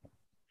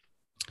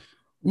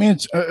 I mean,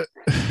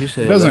 you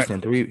said less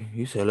than 3.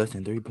 You said less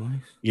than 3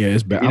 points. Yeah,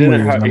 it's bad. He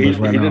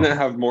didn't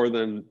have more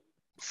than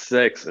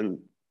 6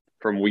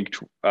 from week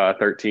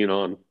 13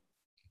 on.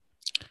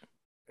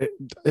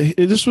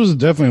 This was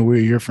definitely a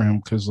weird year for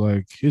him because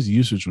like his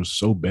usage was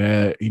so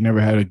bad. He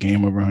never had a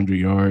game over 100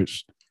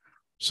 yards,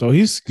 so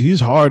he's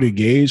hard to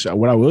gauge.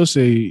 What I will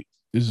say,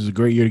 this is a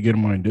great year to get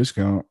him on a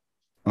discount.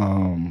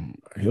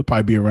 He'll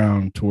probably be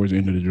around towards the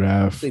end of the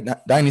draft.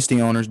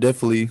 Dynasty owners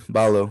definitely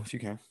buy low if you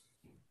can,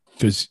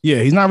 because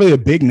he's not really a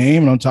big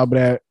name, and on top of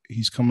that,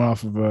 he's coming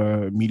off of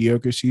a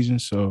mediocre season.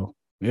 So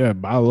yeah,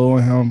 buy low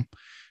on him.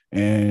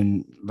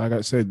 And like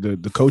I said,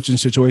 the coaching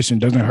situation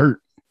doesn't hurt.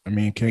 I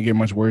mean, can't get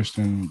much worse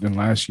than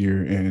last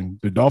year. And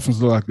the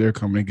Dolphins look like they're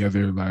coming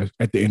together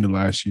at the end of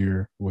last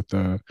year with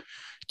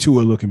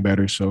Tua looking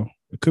better. So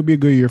it could be a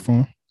good year for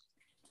him.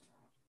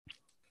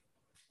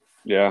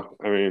 Yeah,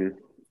 I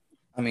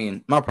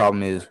mean, my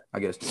problem is,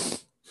 I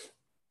guess.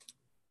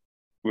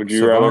 Would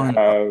you rather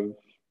have?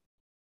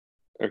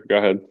 Go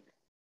ahead.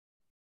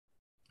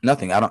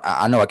 Nothing.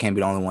 I know I can't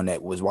be the only one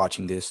that was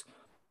watching this.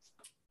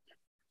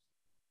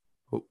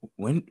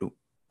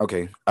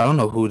 Okay, I don't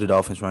know who the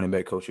Dolphins running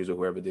back coach is or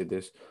whoever did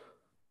this.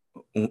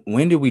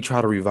 When did we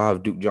try to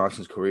revive Duke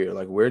Johnson's career?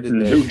 Like, where did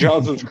Duke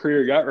Johnson's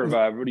career got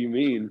revived? What do you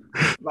mean?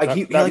 Like that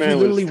he man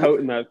literally was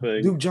toting that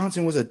thing. Duke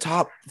Johnson was a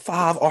top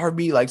 5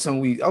 RB like some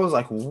week. I was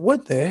like,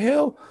 what the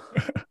hell?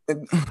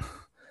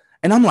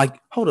 And I'm like,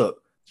 hold up.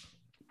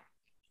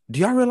 Do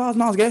y'all realize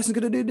Myles Gaskin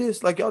could have did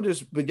this? Like y'all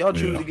choose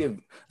to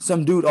give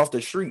some dude off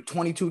the street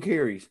 22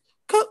 carries.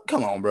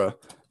 Come on, bro.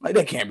 Like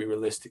that can't be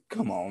realistic.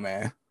 Come on,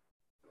 man.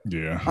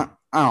 Yeah.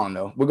 I don't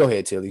know. We'll go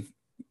ahead, Tilly.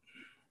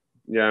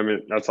 Yeah, I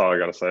mean, that's all I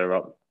got to say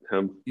about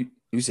him.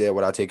 You said,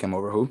 would I take him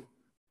over who?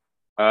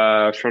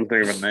 I was trying to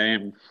think of a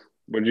name.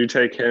 Would you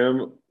take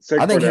him?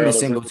 I think him and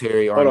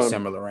Singletary are in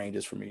similar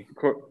ranges for me.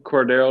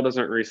 Cordero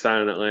doesn't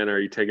re-sign in Atlanta. Are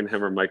you taking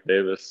him or Mike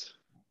Davis?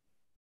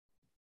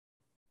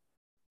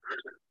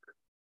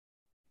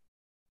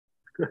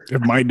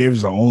 If Mike Davis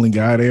is the only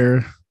guy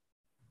there,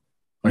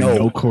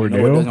 no Cordero.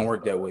 No, it doesn't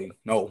work that way.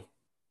 No.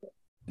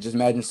 Just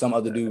imagine some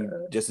other dude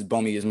just as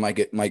bummy as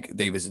Mike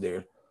Davis is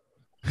there.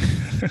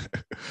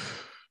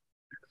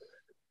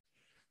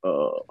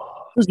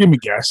 Just give me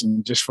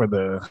Gaskin just for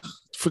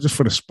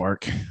the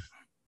spark.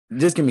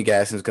 Just give me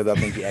Gaskin because I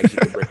think he actually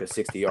could break a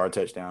 60-yard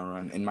touchdown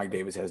run, and Mike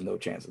Davis has no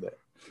chance of that.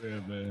 Yeah,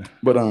 man.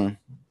 But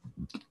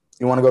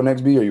you want to go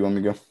next, B, or you want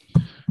me to go?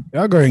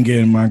 I'll go ahead and get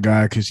in my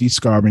guy because he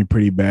scarred me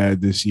pretty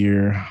bad this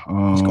year.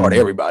 Scarred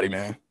everybody,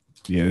 man.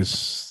 Yeah,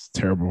 it's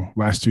terrible.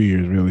 Last 2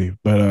 years, really.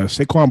 But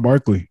Saquon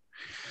Barkley.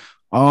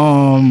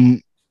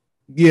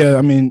 Yeah,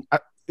 I mean,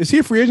 is he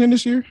a free agent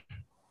this year?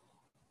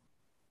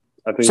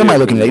 I think somebody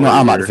looking at it.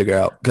 I'm about to figure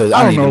out because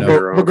I don't know.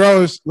 But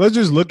regardless, let's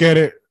just look at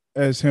it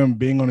as him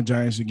being on the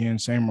Giants again.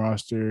 Same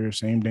roster,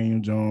 same Daniel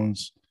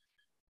Jones.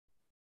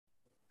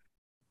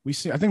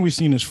 I think we've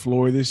seen his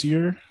floor this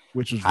year,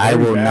 which was. I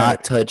will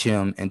not touch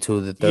him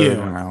until the third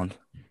round.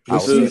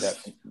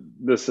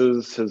 This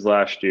is his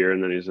last year,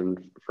 and then he's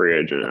in free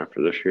agent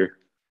after this year.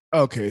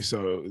 Okay,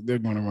 so they're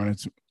going to run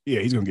into.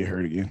 Yeah, he's going to get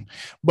hurt again.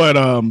 But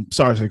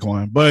sorry,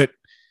 Saquon. But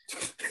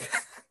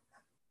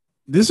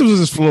this was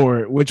his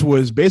floor, which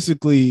was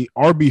basically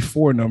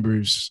RB4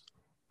 numbers.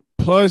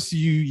 Plus,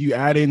 you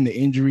add in the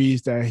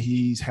injuries that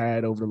he's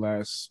had over the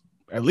last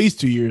at least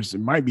 2 years.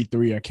 It might be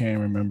 3. I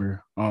can't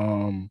remember.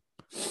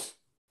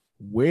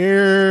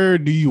 Where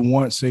do you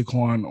want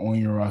Saquon on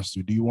your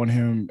roster? Do you want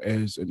him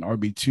as an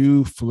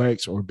RB2,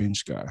 flex, or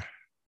bench guy?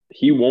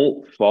 He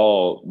won't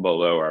fall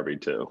below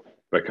RB2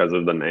 because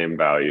of the name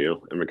value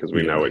and because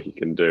we know what he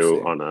can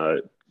do on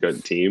a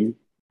good team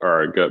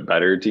or a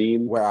better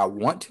team. Where I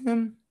want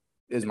him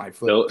is my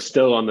flex.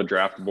 Still on the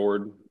draft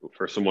board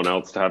for someone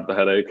else to have the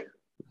headache.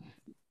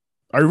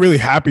 Are you really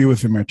happy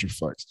with him at your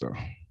flex, though?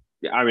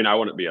 Yeah, I mean, I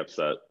wouldn't be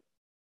upset.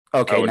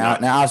 Okay,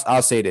 now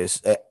I'll say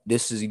this.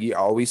 This is a year. I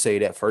always say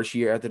that first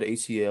year after the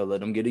ACL, let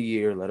them get a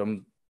year. Let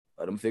them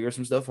figure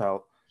some stuff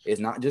out.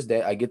 It's not just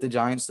that. I get the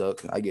Giants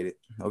suck. I get it.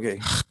 Okay.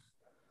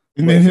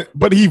 And then,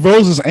 but he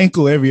rolls his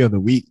ankle every other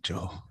week,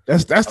 Joe.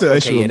 That's the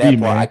issue with me,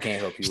 man. I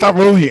can't help you. Stop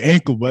rolling your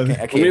ankle, brother.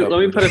 Let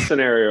me put a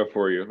scenario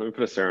for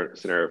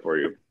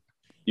you.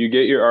 You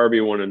get your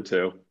RB1 and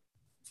 2.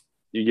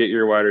 You get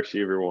your wide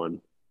receiver 1.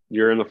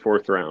 You're in the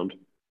 4th round.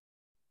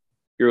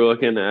 You're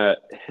looking at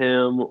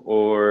him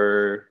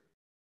or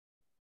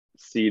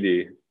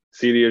CD.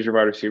 CD is your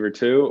wide receiver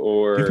 2,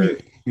 or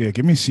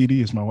give me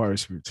CD as my wide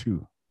receiver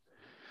 2.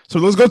 So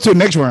let's go to the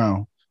next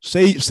round.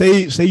 Say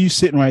you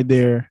sitting right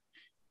there,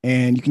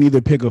 and you can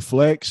either pick a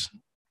flex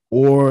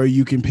or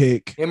you can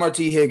pick him or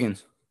T.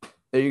 Higgins.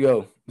 There you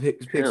go.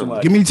 Pick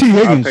somebody. Give me T.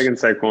 Higgins. I'm picking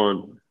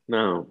Saquon.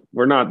 No,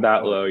 we're not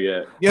that low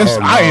yet. Yes,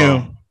 no.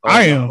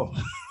 I am.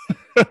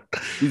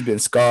 He's been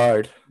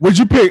scarred. Would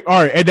you pick?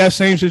 All right, at that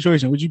same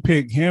situation, would you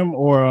pick him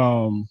or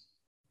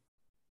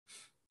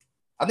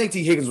I think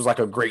T. Higgins was like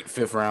a great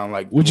 5th round.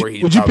 Like, would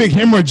you pick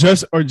him or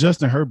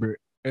Justin Herbert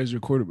as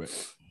your quarterback?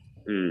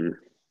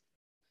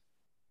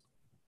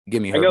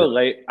 Give me. I go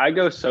late. I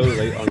go so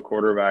late on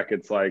quarterback.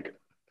 It's hard.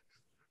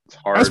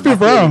 That's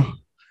 5th round.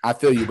 I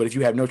feel you, but if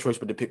you have no choice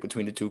but to pick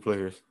between the 2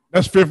 players,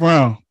 that's 5th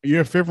round.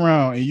 You're 5th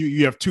round, and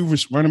you have 2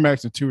 running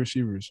backs and 2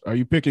 receivers. Are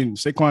you picking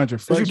Saquon as your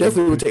flex? You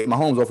definitely would take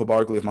Mahomes off of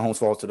Barkley if Mahomes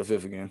falls to the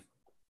 5th again.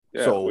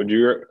 Yeah. So would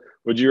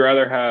you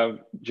rather have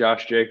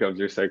Josh Jacobs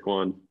or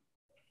Saquon?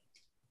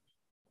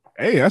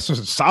 Hey, that's a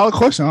solid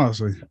question,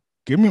 honestly.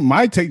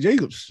 Might take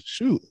Jacobs.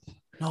 Shoot.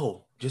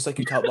 No, just like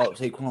you talked about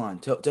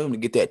Saquon. Tell him to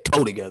get that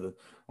toe together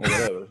or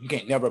whatever. You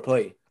can't never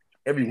play.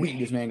 Every week,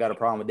 this man got a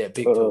problem with that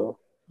big toe.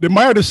 They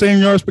might have the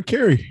same yards per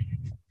carry.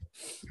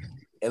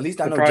 At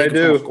least I know Jacobs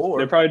will score.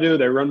 They probably do.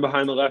 They run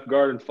behind the left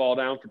guard and fall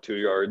down for 2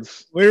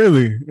 yards.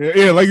 Clearly.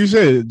 Yeah, like you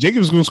said,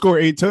 Jacobs is going to score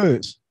 8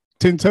 tuds,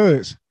 10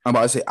 tuds. I'm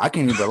about to say, I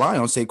can't even rely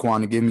on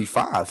Saquon to give me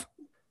 5.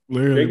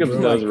 Literally,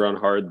 Jacobs does run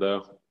hard,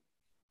 though.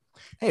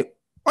 Hey,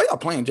 why y'all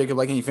playing Jacob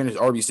like he finished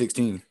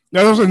RB16?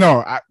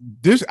 No.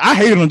 I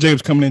hated on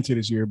Jacobs coming into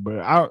this year, but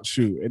at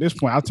this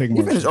point, I'll take him.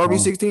 He finished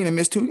RB16 and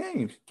missed 2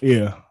 games.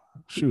 Yeah,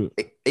 shoot.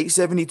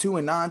 872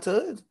 and 9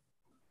 tuds.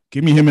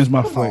 Give me him as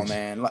my Come flex. on,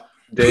 man.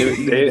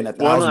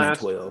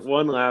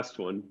 One last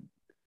one.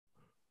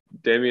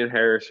 Damian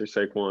Harris or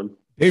Saquon?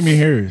 Damian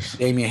Harris.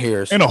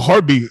 In a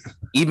heartbeat.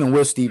 Even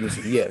Will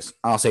Stevenson. Yes,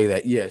 I'll say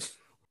that. Yes.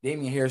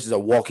 Damian Harris is a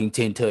walking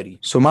 10 tutty.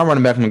 So my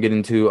running back I'm going to get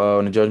into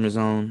in the judgment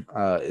zone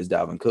is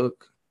Dalvin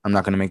Cook. I'm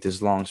not going to make this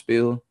long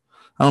spiel.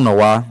 I don't know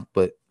why,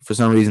 but for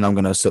some reason I'm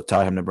going to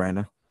tie him to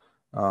Brandon.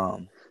 I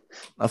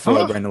feel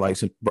like Brandon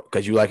likes him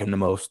because you like him the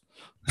most.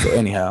 So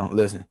anyhow,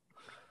 listen.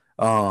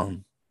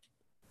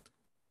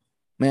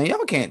 Man, y'all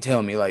can't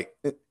tell me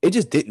it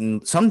just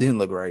something didn't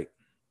look right.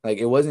 Like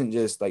it wasn't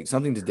just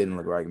something just didn't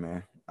look right,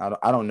 man.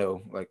 I don't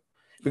know,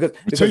 because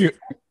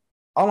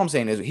all I'm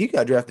saying is he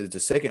got drafted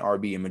as the 2nd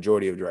RB in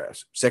majority of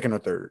drafts, 2nd or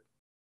 3rd.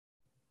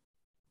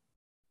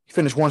 He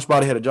finished 1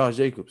 spot ahead of Josh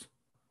Jacobs.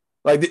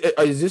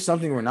 Is this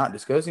something we're not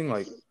discussing?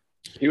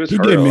 He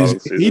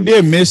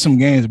did miss some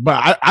games,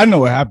 but I know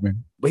what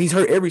happened. But he's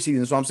hurt every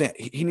season, so I'm saying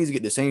he needs to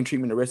get the same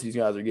treatment the rest of these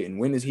guys are getting.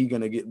 When is he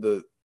gonna get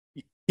the?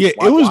 Yeah,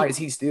 why is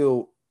he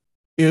still?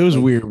 It was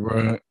weird,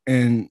 bro,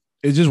 and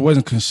it just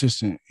wasn't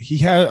consistent. He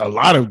had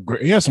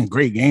some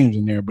great games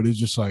in there, but it's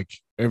just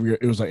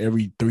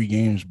every 3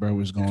 games, bro,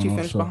 was going on. He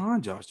finished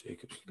behind Josh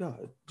Jacobs.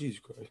 God, Jesus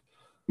Christ.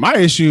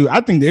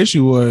 I think the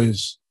issue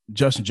was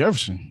Justin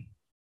Jefferson.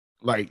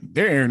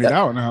 They're airing it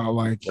out now.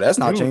 Well, that's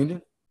not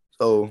changing.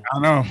 So I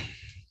know.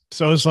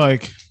 So it's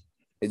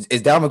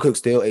is Dalvin Cook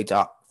still a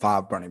top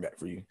 5 running back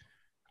for you?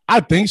 I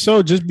think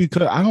so, just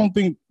because I don't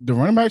think the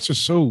running backs are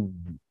so.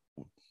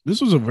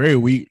 This was a very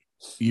weak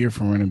year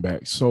for running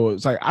backs, so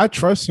it's I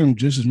trust him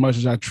just as much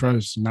as I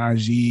trust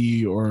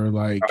Najee or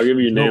I'll give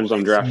you names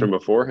I'm drafting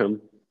before him.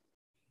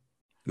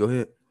 Go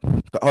ahead.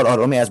 Hold on.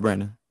 Let me ask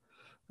Brandon.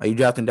 Are you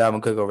drafting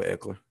Dalvin Cook over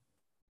Eckler?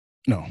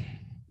 No.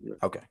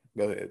 Okay.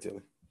 Go ahead,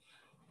 Tilly.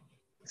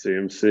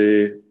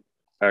 CMC,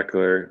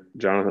 Eckler,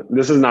 Jonathan.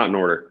 This is not in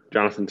order.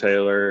 Jonathan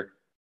Taylor.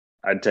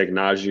 I'd take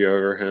Najee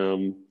over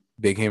him.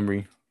 Big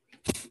Henry.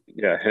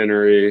 Yeah,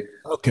 Henry.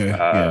 Okay.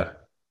 Yeah,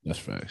 that's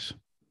facts.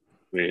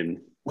 I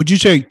mean, would you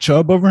take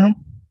Chubb over him?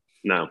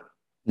 No.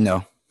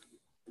 Would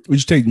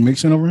you take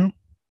Mixon over him?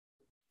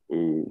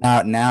 Ooh.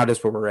 Now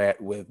that's where we're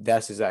at with.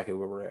 That's exactly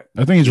where we're at.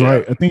 I think he's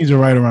right. I think he's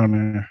right around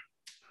there.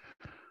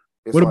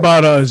 What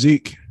about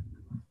Zeke?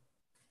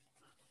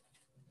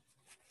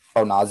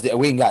 Oh no,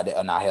 we ain't got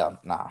that. Nah, hell,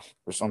 nah.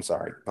 I'm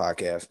sorry,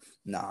 podcast.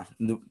 Nah.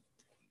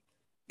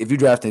 If you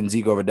drafting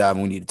Zeke over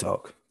Dalvin, we need to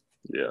talk.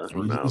 Yeah.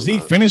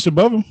 Zeke finished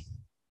above him.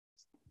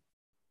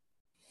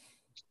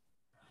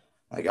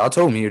 Like y'all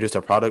told me, you're just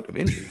a product of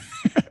injury.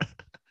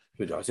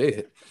 But y'all say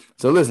it.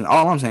 So listen,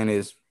 all I'm saying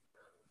is,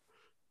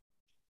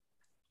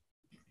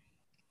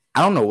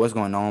 I don't know what's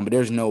going on, but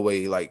there's no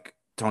way like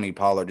Tony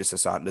Pollard just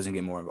doesn't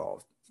get more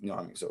involved. You know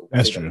what I mean? So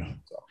that's true.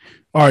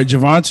 All right,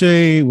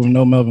 Javonte with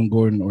no Melvin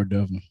Gordon or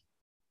Devin.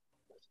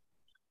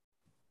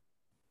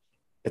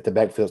 If the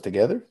backfield's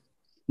together?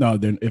 No,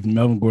 then if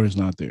Melvin Gordon's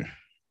not there.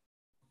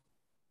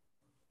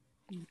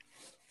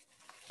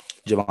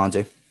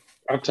 Javonte.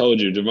 I've told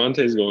you,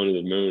 Javonte's going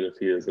to the moon if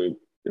he's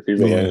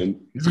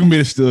alone. He's gonna be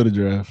the steal of the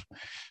draft.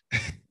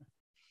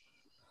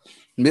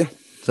 Yeah.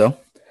 So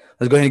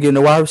let's go ahead and get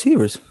into wide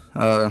receivers.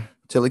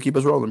 Tilly, keep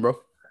us rolling, bro.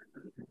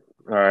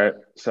 All right.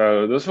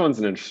 So this one's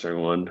an interesting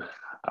one.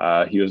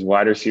 He was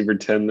wide receiver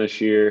 10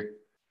 this year.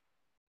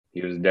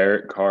 He was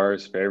Derek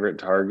Carr's favorite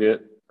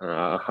target,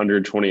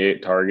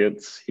 128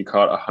 targets. He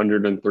caught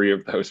 103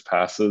 of those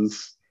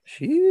passes.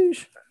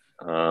 Sheesh.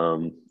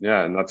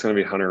 Yeah, and that's going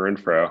to be Hunter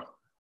Renfrow.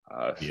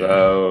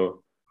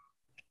 So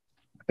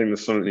I think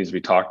this one needs to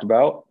be talked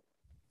about.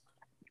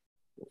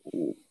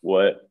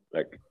 What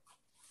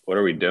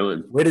are we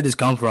doing? Where did this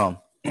come from?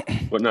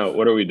 What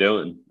are we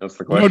doing? That's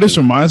the question. You know what this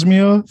reminds me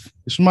of?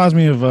 This reminds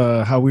me of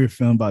how we were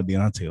feeling about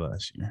Deontay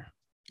last year.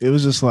 It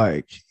was just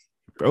like,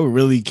 bro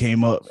really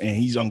came up and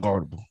he's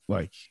unguardable.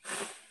 Like,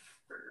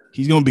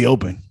 he's going to be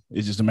open.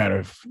 It's just a matter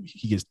of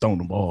he gets thrown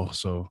the ball.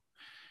 So,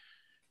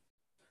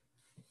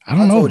 I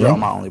don't know, bro.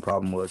 My only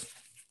problem was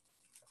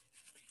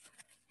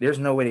there's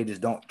no way they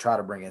just don't try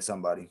to bring in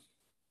somebody.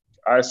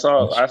 Last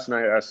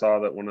night I saw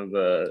that one of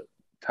the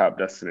top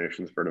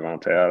destinations for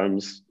Davante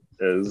Adams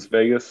is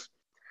Vegas.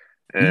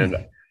 And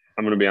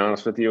I'm going to be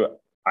honest with you.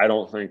 I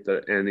think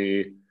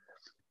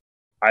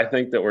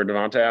that where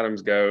Davante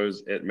Adams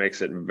goes, it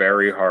makes it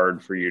very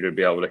hard for you to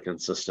be able to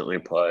consistently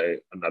play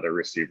another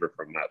receiver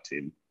from that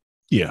team.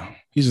 Yeah,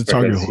 he's a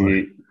target.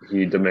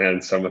 He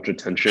demands so much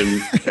attention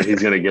that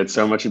he's going to get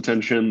so much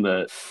attention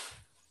that.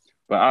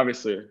 But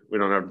obviously, we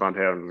don't have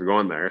Davante Adams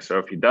going there. So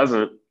if he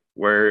doesn't,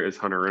 where is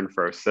Hunter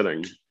Renfrow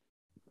sitting?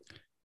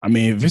 I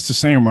mean, if it's the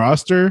same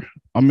roster,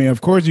 I mean,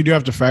 of course, you do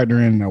have to factor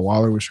in that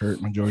Waller was hurt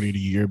majority of the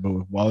year, but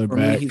with Waller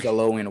back, he's a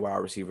low end wide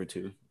receiver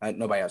too.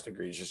 Nobody has to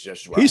agree. It's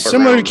just he's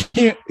similar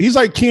to he's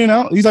like Keenan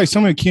Allen. He's like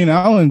similar to Keenan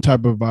Allen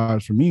type of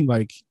vibes for me.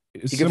 Like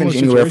he can finish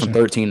anywhere from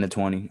 13 to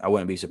 20. I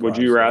wouldn't be surprised.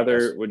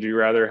 Would you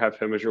rather have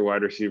him as your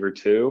wide receiver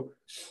 2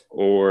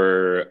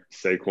 or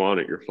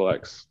Saquon at your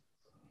flex?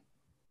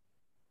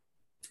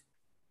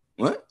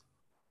 What?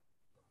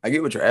 I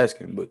get what you're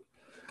asking, but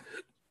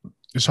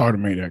it's hard to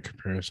make that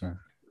comparison.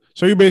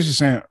 So you're basically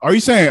saying, are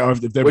you saying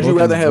if they're would you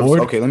rather have? board?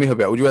 Okay, let me help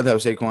you out. Would you rather have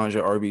Saquon as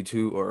your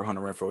RB2 or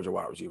Hunter Renfrow as your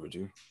wide receiver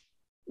 2?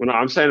 Well, no,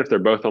 I'm saying if they're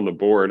both on the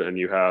board and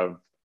you have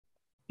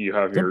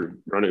your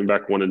running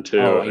back 1 and 2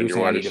 and your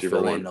wide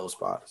receiver 1 in those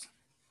spots.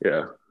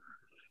 Yeah.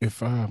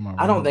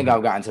 I don't think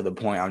I've gotten to the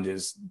point. I'm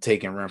just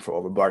taking Renfrow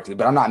over Barkley,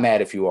 but I'm not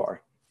mad if you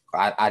are.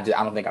 I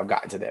don't think I've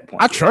gotten to that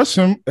point. I trust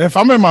him. If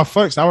I'm in my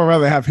flex, I would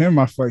rather have him in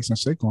my flex than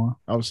Saquon.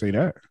 I would say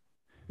that.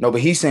 No,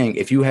 but he's saying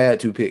if you had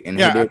to pick,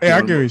 and I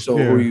get you. So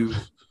who are you?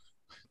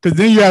 Because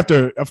then you have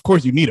to, of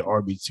course, you need an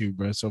RB2,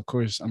 bro. So, of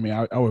course, I mean,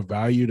 I would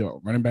value the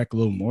running back a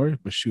little more.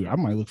 But, shoot, I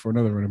might look for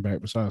another running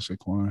back besides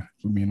Saquon,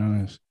 for being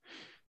honest.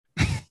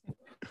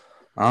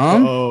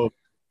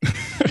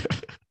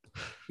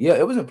 Yeah,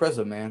 it was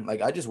impressive, man.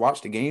 Like, I just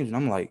watched the games, and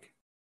I'm like,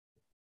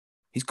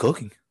 he's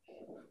cooking.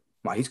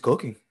 He's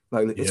cooking.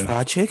 Like, it's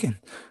fried chicken.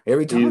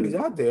 Every time he's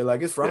out there,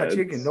 like, it's fried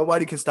chicken.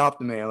 Nobody can stop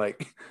the man.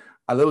 Like,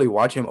 I literally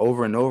watch him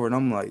over and over, and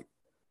I'm like,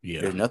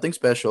 there's nothing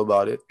special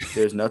about it.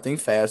 There's nothing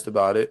fast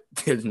about it.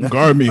 There's nothing.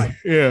 Guard me.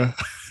 Yeah.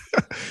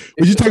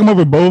 Would you take him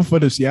over both for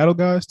the Seattle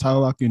guys, Tyler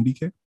Lockett and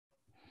DK?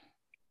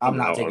 I'm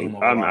not taking him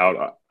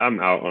over. I'm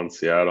out on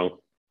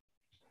Seattle.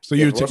 So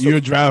you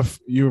would draft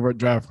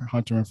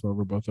Hunter Renfrow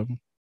over both of them?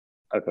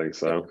 I think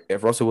so.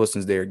 If Russell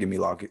Wilson's there, give me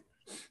Lockett.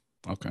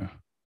 Okay.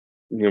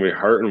 You're going to be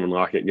hurting when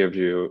Lockett gives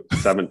you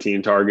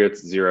 17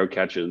 targets, 0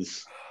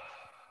 catches,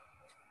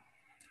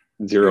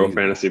 0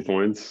 fantasy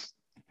points.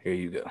 Here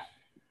you go.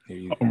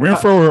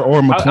 Renfrow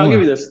or McLaurin? I'll give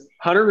you this.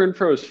 Hunter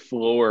Renfrow's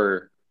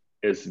floor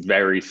is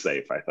very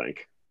safe, I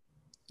think.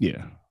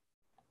 Yeah.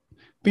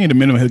 I think at the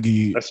minimum he'll give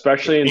you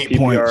especially in PPR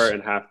points.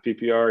 And half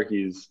PPR,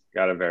 he's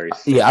got a very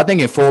safe I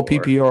think in full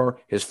PPR,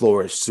 his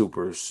floor is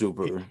super,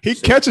 super. He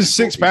catches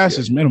 6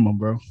 passes minimum,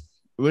 bro.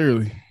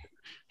 Literally.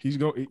 He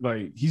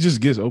just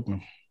gets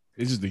open.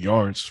 It's just the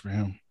yards for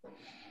him.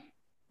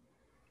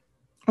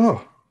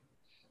 Oh.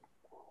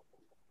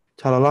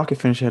 Tyler Lockett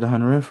finished at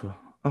 100 Renfrow.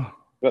 Oh.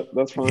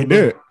 That's fine. He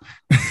did.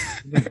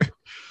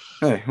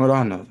 Hey, what do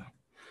I know?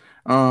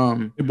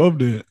 They both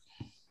did.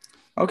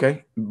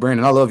 Okay,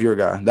 Brandon, I love your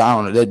guy. I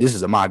don't know. This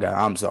is my guy.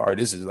 I'm sorry.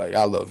 This is like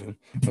I love him.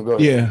 So go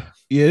ahead.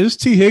 Yeah. It's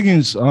T.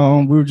 Higgins. We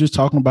were just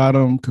talking about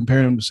him,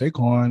 comparing him to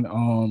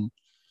Saquon.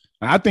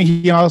 I think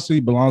he honestly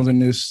belongs in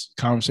this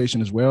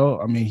conversation as well.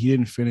 I mean, he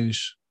didn't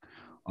finish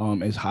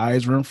as high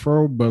as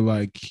Renfro, but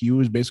like he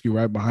was basically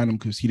right behind him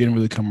because he didn't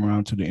really come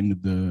around to the end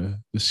of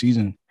the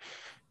season.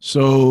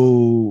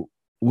 So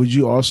would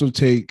you also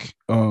take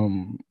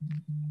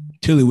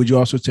Tilly? Would you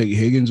also take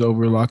Higgins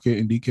over Lockett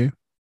and DK?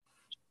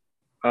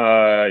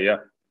 Yeah.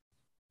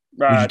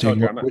 I told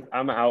you, take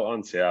I'm out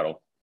on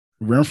Seattle.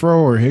 Renfro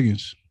or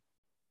Higgins?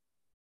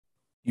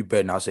 You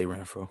better not say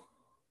Renfro.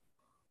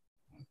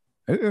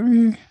 I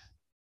mean,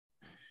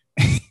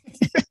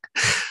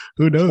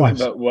 who knows?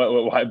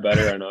 Why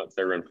better? I know it's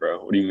their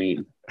Renfro. What do you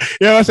mean?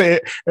 Yeah, I say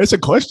it's a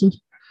question.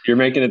 You're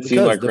making it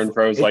seem like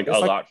Renfro's like a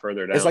lot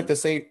further down. It's like the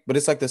same, but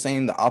it's like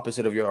the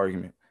opposite of your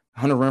argument.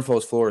 Hunter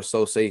Renfro's floor is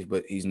so safe,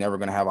 but he's never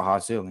going to have a high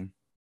ceiling.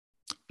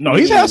 No,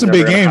 he's had some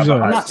big games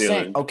though. I'm not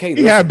saying okay.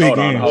 He had big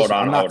games. Hold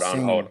on.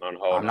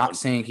 I'm not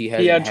saying he has.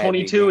 He had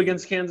 22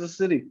 against Kansas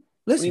City.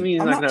 Listen, what do you mean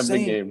he's not going to have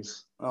big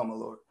games? Oh my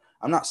lord.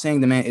 I'm not saying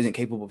the man isn't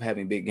capable of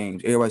having big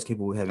games. Everybody's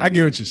capable of having. I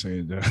get what you're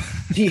saying, though.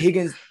 T.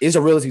 Higgins is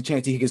a realistic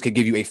chance. T. Higgins could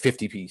give you a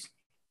 50 piece.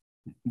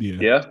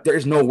 Yeah. There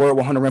is no world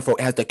where Hunter Renfro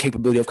has the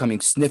capability of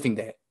sniffing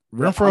that.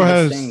 Renfro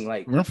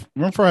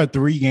had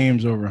 3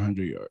 games over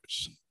 100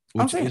 yards.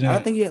 I'm saying I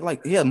think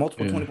he had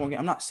multiple 20-point games.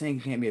 I'm not saying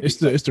he can't be. It's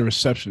the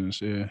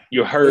receptions. Yeah.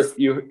 You're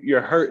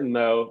hurting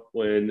though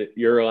when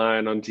you're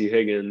relying on T.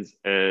 Higgins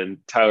and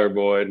Tyler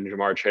Boyd and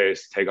Jamar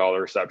Chase take all the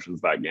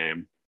receptions that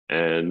game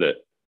and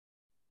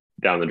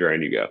down the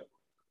drain you go.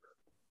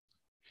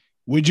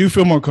 Would you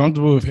feel more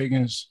comfortable with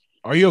Higgins?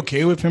 Are you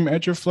okay with him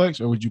at your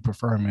flex, or would you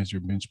prefer him as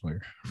your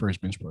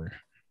first bench player?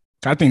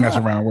 I think that's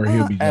around where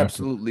he'll be.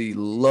 Absolutely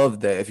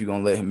love that if you're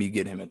gonna let me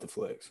get him at the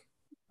flex.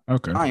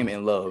 Okay, I am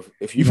in love.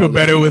 If you feel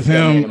better with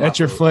him at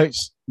your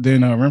flex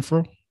than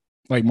Renfro,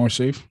 like more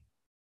safe.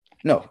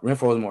 No,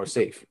 Renfro is more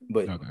safe,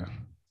 but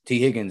T.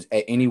 Higgins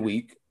at any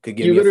week could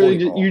give you me a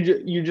literally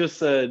 40 you just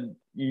said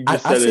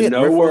in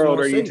no world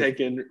are you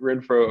taking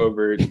Renfro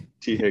over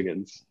T.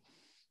 Higgins.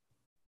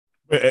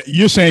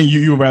 You're saying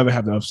you would rather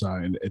have the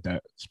upside at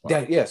that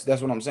spot. Yes,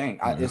 that's what I'm saying.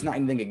 It's not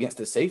anything against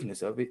the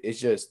safeness of it. It's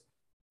just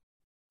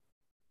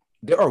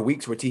there are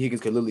weeks where T.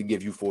 Higgins could literally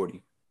give you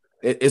 40.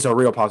 It's a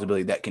real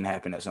possibility that can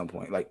happen at some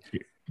point. Like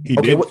he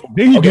did.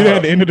 Did he do that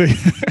at the end of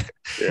the?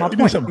 My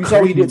point. You saw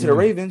what he did to the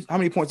Ravens. How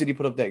many points did he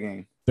put up that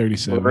game?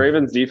 37. Well, the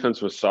Ravens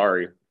defense was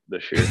sorry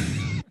this year.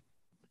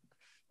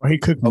 He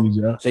cooked me,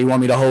 Joe. So you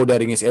want me to hold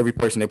that against every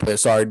person that play a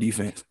sorry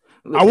defense?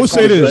 I will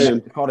say this: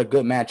 it's called a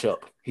good matchup.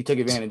 He took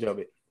advantage of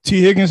it.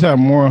 T. Higgins had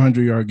more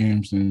 100-yard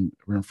games than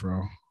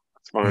Renfro.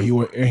 That's fine.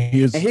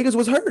 And Higgins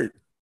was hurt.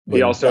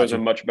 He also has a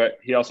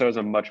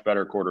much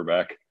better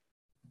quarterback.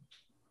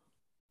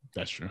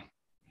 That's true.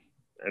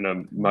 And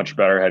a much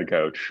better head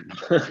coach.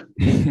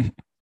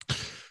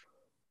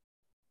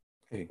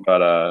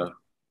 But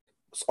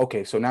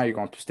okay, so now you're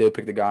gonna still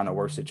pick the guy in a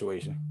worse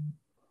situation.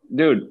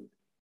 Dude,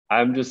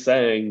 I'm just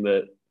saying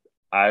that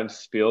I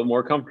feel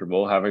more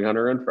comfortable having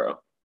Hunter Renfro.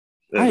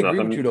 I agree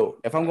with you though.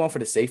 If I'm going for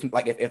the safety,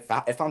 like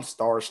if I'm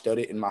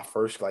star-studded in my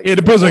first, like it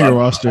depends on your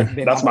roster.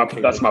 That's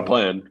my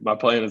plan. My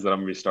plan is that I'm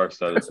gonna be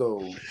star-studded.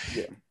 So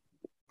yeah.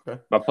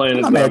 Okay. My plan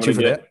is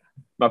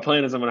my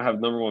plan is I'm gonna have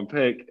number 1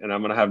 pick, and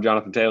I'm gonna have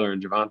Jonathan Taylor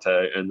and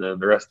Javonte, and then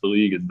the rest of the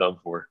league is done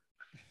for.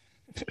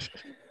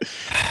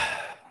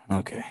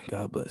 Okay,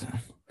 God bless him.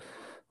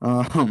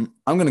 I'm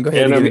gonna go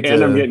ahead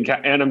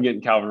and I'm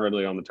getting Calvin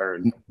Ridley on the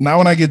turn. Not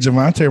when I get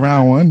Javonte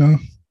round 1, though.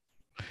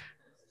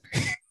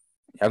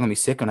 Y'all gonna be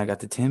sick when I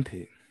got the 10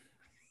 pick.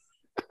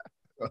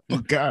 Oh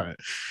God!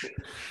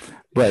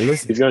 But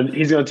listen,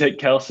 he's gonna take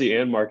Kelsey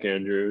and Mark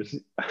Andrews.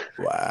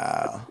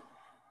 Wow,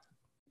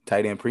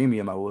 tight end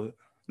premium. I would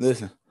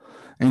listen.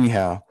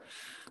 Anyhow,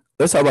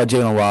 let's talk about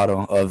Jalen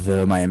Waddle of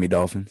the Miami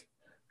Dolphins.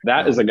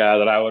 That is a guy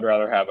that I would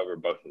rather have over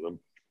both of them.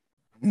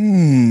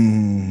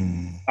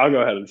 I'll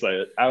go ahead and say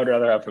it. I would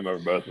rather have him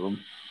over both of them.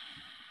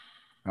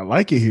 I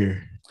like it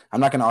here. I'm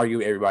not going to argue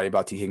with everybody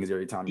about T. Higgins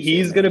every time.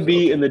 He's going to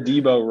be in the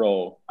Debo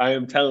role. I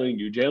am telling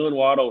you, Jalen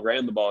Waddle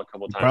ran the ball a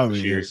couple times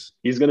this year.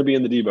 He's going to be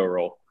in the Debo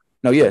role.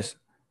 No, yes.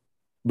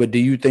 But do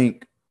you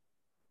think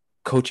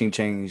coaching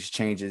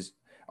changes?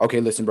 Okay,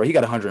 listen, bro. He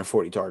got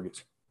 140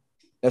 targets.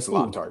 That's a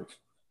lot of targets.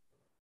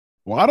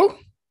 Waddle?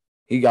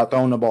 He got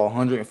thrown the ball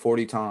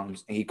 140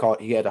 times, and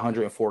he had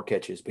 104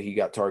 catches, but he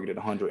got targeted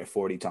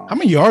 140 times. How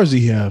many yards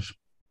did he have?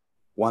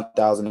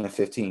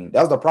 1,015.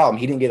 That was the problem.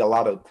 He didn't get a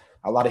lot of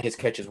his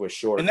catches were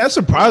short. And that's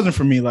surprising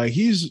for me. Like,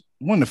 he's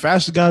one of the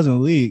fastest guys in the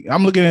league.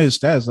 I'm looking at his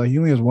stats. Like, he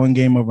only has 1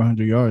 game over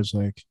 100 yards.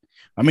 Like,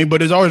 I mean, but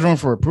there's always room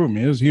for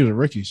improvement. He was a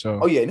rookie, so.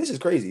 Oh, yeah, and this is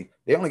crazy.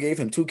 They only gave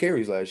him 2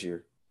 carries last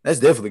year. That's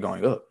definitely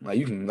going up. Like,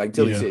 you can, like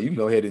Tilly said, you can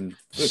go ahead and.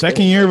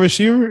 Second-year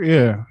receiver?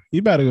 Yeah. He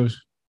about to go.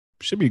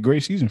 Should be a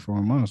great season for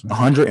him, honestly.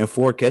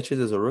 104 catches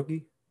as a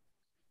rookie?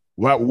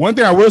 Well, one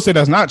thing I will say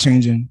that's not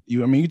changing.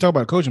 You talk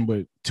about coaching,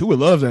 but Tua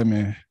loves that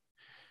man.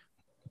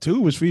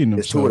 Tua was feeding him.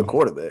 It's Tua the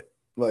quarterback.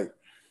 Like.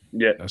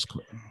 Yeah. That's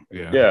cool.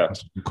 Yeah.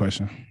 That's a good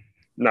question.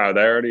 No,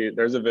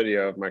 there's a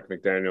video of Mike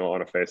McDaniel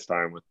on a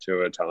FaceTime with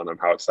Tua telling him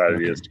how excited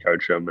he is to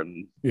coach him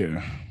and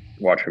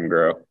watch him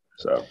grow.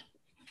 So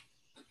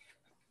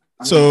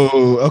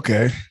So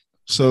okay.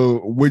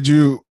 So would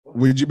you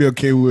be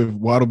okay with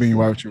Waddle being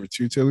wide receiver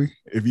 2, Tilly,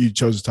 if you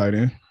chose a tight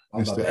end?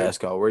 I'm about to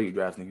ask y'all, where are you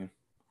drafting him?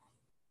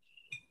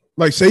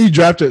 Like, say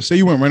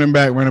you went running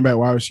back,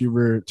 wide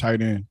receiver,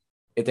 tight end.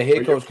 If the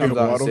head coach comes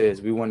out and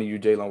says we want to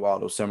use Jalen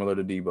Waddle similar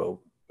to Debo,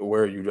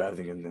 where are you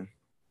drafting him then?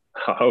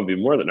 I would be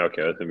more than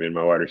okay with him being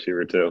my wide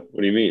receiver too.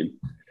 What do you mean?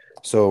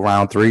 So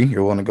round 3,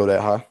 you're willing to go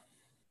that high?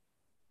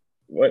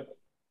 What?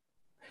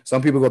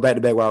 Some people go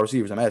back-to-back wide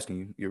receivers. I'm asking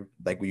you. You're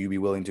like, will you be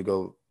willing to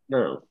go?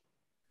 No.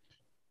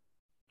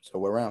 So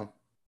what round?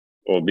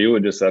 Well, B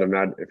would just said I'm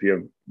not. If you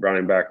have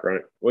running back,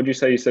 What'd you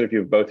say? You said if you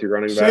have both your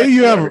running back.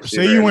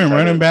 Say you went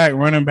running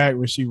back,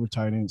 receiver,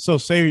 tight end. So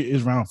say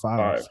it's round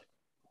 5.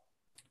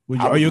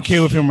 Are you okay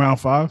with him round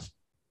 5?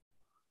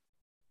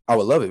 I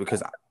would love it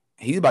because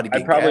he's about to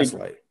get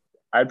gaslight.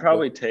 I'd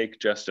probably take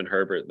Justin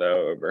Herbert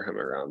though over him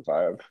at round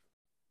 5.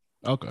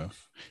 Okay,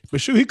 but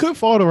shoot, he could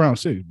fall to round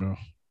 6, bro.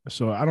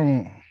 So I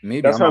don't.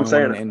 Maybe that's what I'm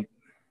saying.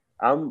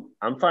 I'm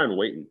fine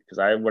waiting because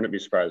I wouldn't be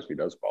surprised if he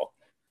does fall.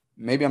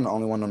 Maybe I'm the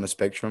only one on the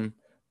spectrum,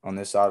 on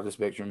this side of the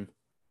spectrum.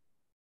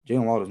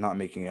 Jalen Waddle's not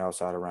making it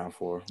outside of round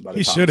 4 by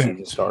the time the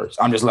season starts.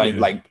 I'm just like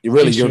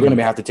really, you're going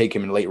to have to take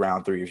him in late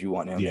round 3 if you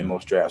want him in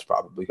most drafts,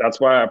 probably. That's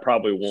why I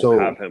probably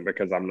won't have him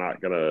because I'm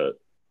not going to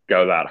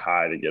go that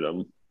high to get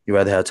him. You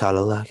rather have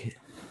Tyler Lockett?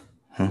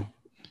 Huh?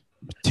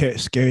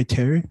 Scary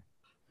Terry?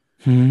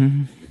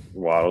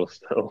 Waddle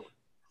still.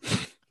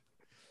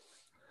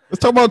 Let's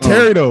talk about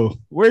Terry, though.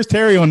 Where's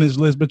Terry on this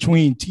list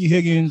between T.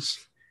 Higgins,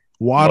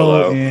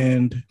 Waddle,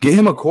 and get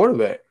him a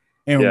quarterback?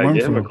 And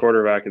get him a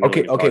quarterback. And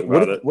okay.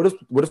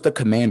 What if the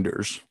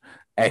Commanders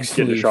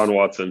actually get Deshaun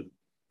Watson?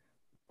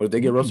 What if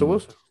they get Russell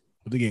Wilson?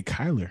 What if they get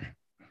Kyler?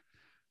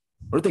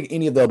 What if they get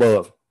any of the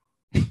above?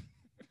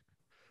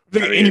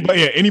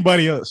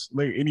 Anybody else,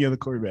 like any other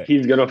quarterback?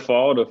 He's gonna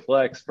fall to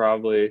flex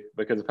probably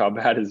because of how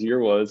bad his year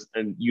was,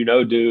 and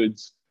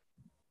dudes.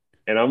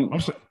 And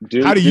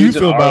how do you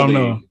feel about him?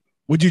 Though?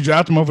 Would you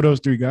draft him over those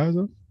 3 guys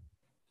though?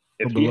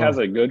 If he has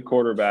a good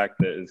quarterback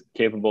that is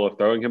capable of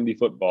throwing him the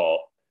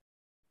football,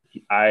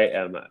 I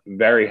am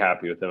very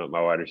happy with him at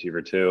my wide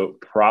receiver too.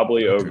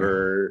 Probably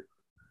over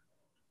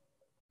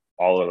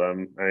all of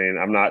them. I mean,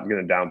 I'm not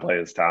going to downplay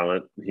his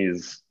talent.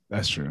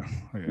 That's true.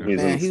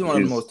 Yeah. He's one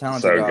of the most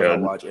talented guys I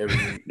watch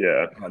every week.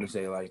 Yeah. I'm about to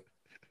say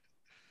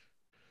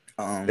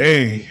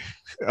hey,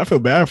 I feel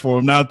bad for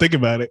him now. Think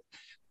about it,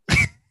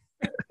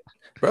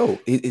 bro.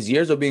 His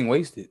years are being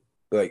wasted.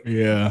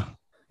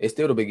 It's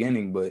still the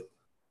beginning, but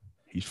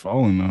he's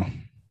falling though.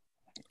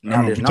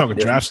 Now you're talking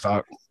draft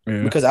stock.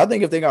 Yeah. Because I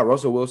think if they got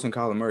Russell Wilson,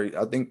 Kyler Murray,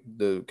 I think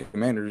the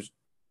Commanders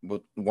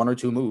with 1 or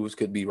 2 moves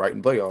could be right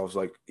in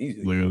playoffs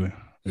easily. Literally.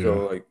 Yeah.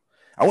 So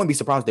I wouldn't be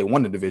surprised if they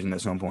won the division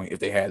at some point if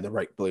they had the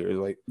right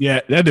players.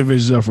 That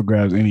division's up for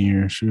grabs any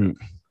year. Shoot.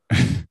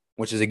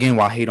 Which is again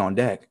why I hate on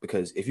Dak,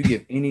 because if you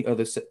give any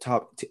other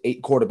top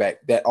 8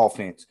 quarterback that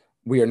offense,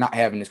 we are not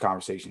having this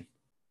conversation.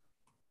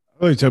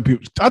 I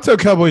tell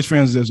Cowboys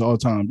fans this all the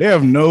time.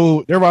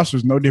 Their roster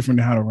is no different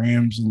than how the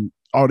Rams and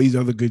all these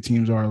other good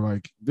teams are.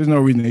 There's no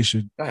reason they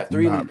should. I have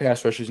 3 elite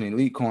pass rushers, an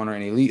elite corner,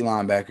 an elite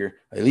linebacker,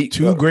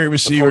 2 great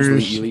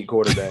receivers, elite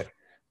quarterback,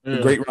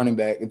 a great running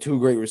back, and 2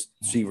 great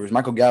receivers.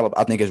 Michael Gallup,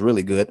 I think, is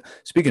really good.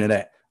 Speaking of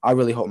that, I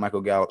really hope Michael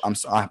Gallup.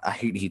 I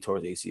hate that he tore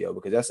his ACL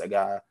because that's a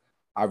guy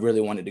I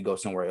really wanted to go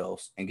somewhere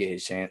else and get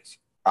his chance.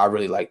 I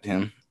really liked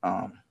him.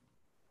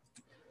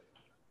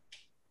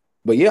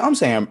 But yeah, I'm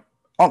saying.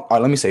 All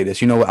right, let me say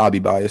this. You know what? I'll be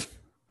biased.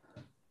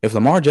 If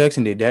Lamar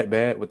Jackson did that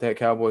bad with that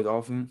Cowboys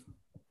offense,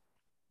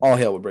 all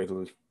hell would break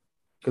loose.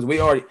 Because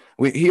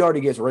he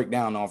already gets raked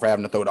down on for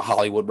having to throw to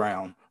Hollywood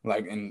Brown.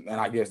 And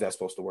I guess that's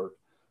supposed to work.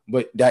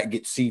 But that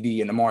gets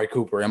CD and Amari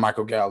Cooper and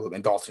Michael Gallup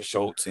and Dalton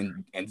Schultz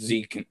and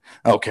Zeke.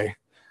 Okay.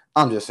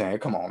 I'm just saying,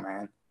 come on,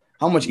 man.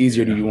 How much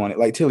easier do you want it?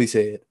 Like Tilly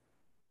said,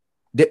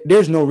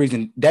 there's no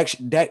reason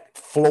that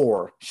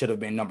floor should have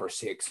been number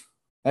 6.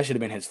 That should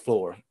have been his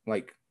floor.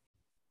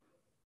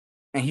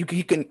 And he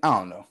can, I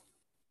don't know.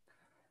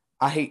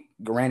 I hate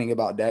ranting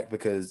about Dak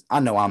because I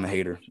know I'm a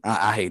hater.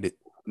 I hate it.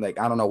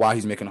 I don't know why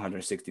he's making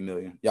 $160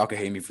 million. Y'all can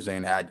hate me for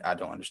saying that. I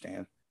don't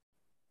understand.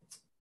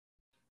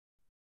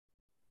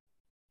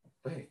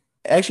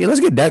 Actually, let's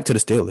get Dak to the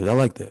Steelers. I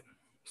like that.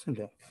 Send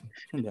Dak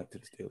to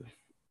the Steelers.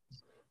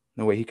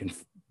 No way he can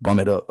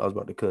bum it up. I was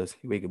about to cuss.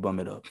 He can bum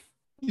it up.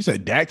 You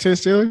said Dak to the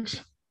Steelers?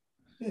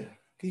 Yeah.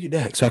 Give you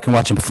Dak so I can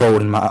watch him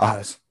fold in my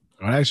eyes.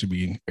 I'd actually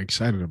be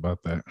excited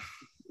about that.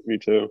 Me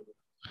too.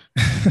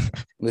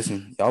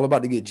 Listen, y'all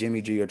about to get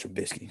Jimmy G or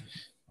Trubisky.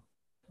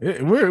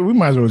 We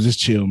might as well just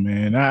chill,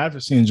 man.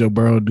 After seeing Joe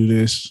Burrow do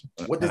this,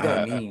 what does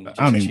that mean?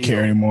 I don't even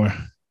care anymore.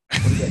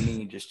 What does that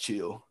mean? Just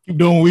chill. Keep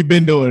doing what we've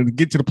been doing.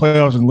 Get to the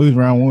playoffs and lose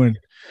round 1.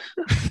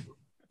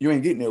 You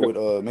ain't getting there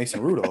with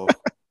Mason Rudolph.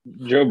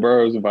 Joe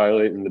Burrow's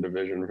violating the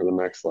division for the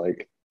next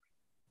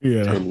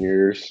 10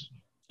 years.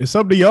 It's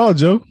up to y'all,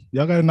 Joe.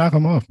 Y'all gotta knock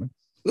him off, man.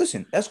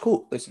 Listen, that's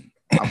cool. Listen,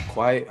 I'm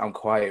quiet. I'm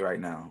quiet right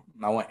now.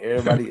 I want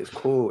everybody. It's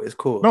cool. It's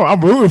cool. No, I'm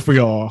rooting for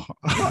y'all.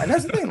 No, and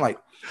that's the thing.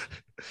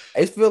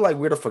 I feel like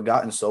we're the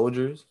forgotten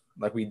soldiers.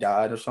 Like we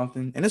died or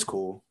something, and it's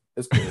cool.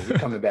 It's cool. We're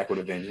coming back with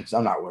a vengeance.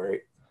 I'm not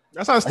worried.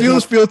 That's how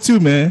Steelers feel too,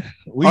 man.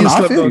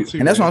 I feel you.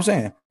 And that's what I'm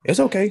saying. It's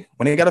okay.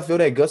 When they got to feel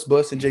that Gus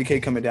Bus and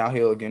JK coming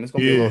downhill again, it's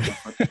going to be a little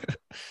different.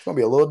 It's going to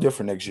be a little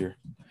different next year.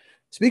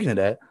 Speaking of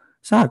that,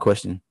 side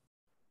question.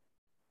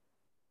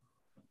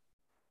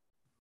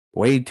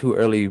 Way too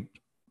early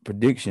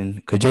prediction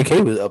because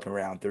JK was up in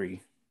round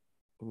 3.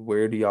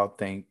 Where do y'all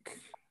think?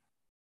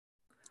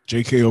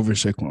 JK over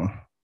Saquon.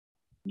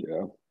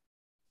 Yeah.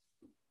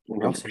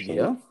 Y'all say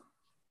yeah?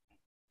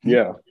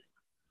 Yeah.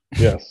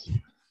 Yes.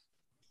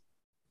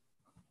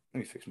 Let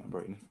me fix my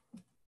brain.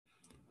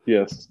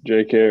 Yes.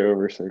 JK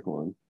over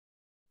Saquon.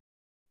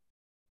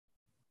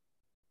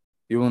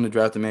 You want to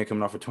draft a man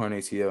coming off a torn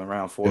ACL in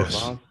round 4 or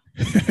 5?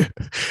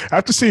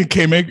 After seeing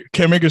Cam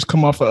Akers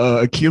come off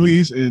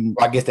Achilles and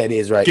I guess that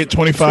is right. Get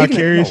 25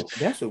 carries.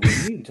 That's what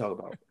we need to talk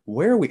about.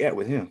 Where are we at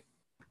with him?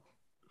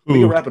 We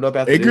can wrap it up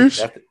after Akers?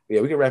 this.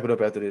 We can wrap it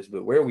up after this,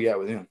 but where are we at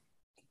with him?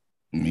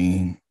 I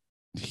mean,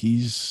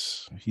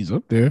 he's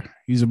up there.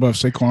 He's above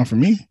Saquon for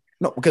me.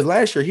 No, because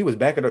last year he was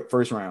back at the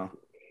first round.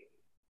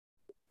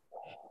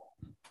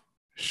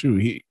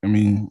 Shoot, he can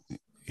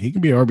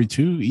be an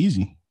RB2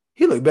 easy.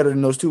 He looked better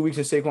than those 2 weeks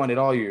in Saquon did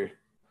all year.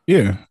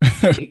 Yeah.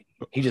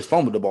 he just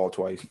fumbled the ball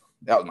twice.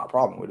 That was my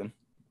problem with him.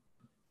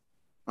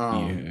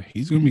 Yeah,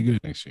 he's gonna be good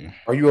next year.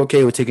 Are you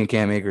okay with taking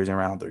Cam Akers in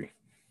round 3?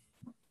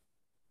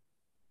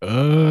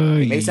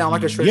 It may sound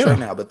like a stretch right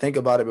now, but think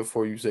about it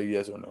before you say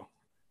yes or no.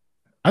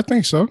 I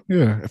think so.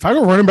 Yeah. If I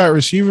go running back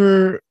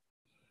receiver,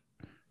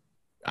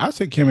 I'll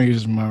take Cam Akers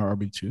as my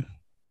RB2.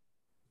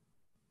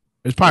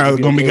 It's probably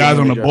going to be guys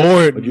on the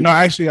board. No,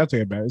 actually, I'll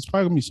take it back. It's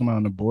probably going to be somebody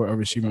on the board or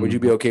receiver. Would you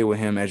be okay with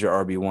him as your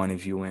RB1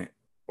 if you went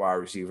wide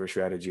receiver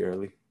strategy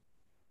early?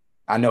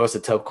 I know it's a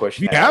tough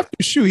question. You have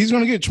to shoot. He's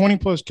going to get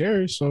 20-plus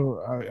carries.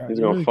 So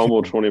he's going to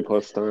fumble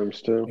 20-plus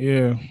times, too.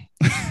 Yeah.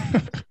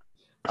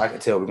 I can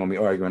tell we're going to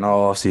be arguing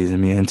all season,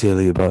 me and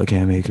Tilly, about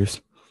Cam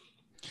Akers.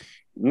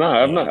 No,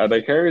 I'm not.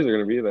 The carries are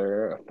going to be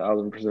there.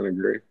 1,000%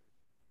 agree.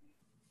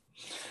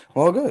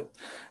 Well, good.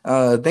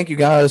 Thank you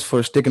guys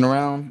for sticking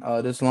around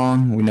this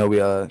long. We know we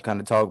kind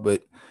of talk,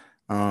 but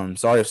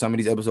sorry if some of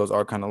these episodes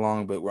are kind of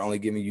long, but we're only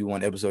giving you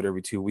one episode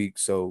every 2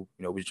 weeks. So,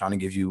 we're trying to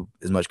give you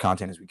as much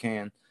content as we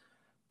can.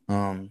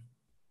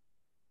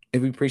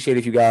 If we appreciate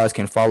if you guys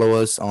can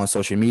follow us on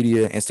social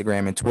media,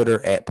 Instagram and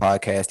Twitter at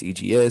Podcast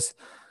EGS.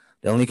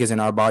 The link is in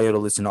our bio to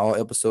listen to all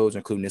episodes,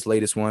 including this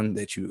latest one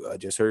that you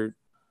just heard.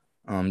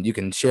 You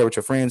can share with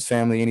your friends,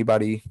 family,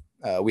 anybody.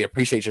 We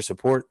appreciate your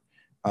support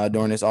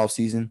during this off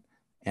season.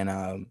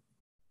 And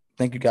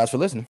thank you guys for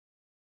listening.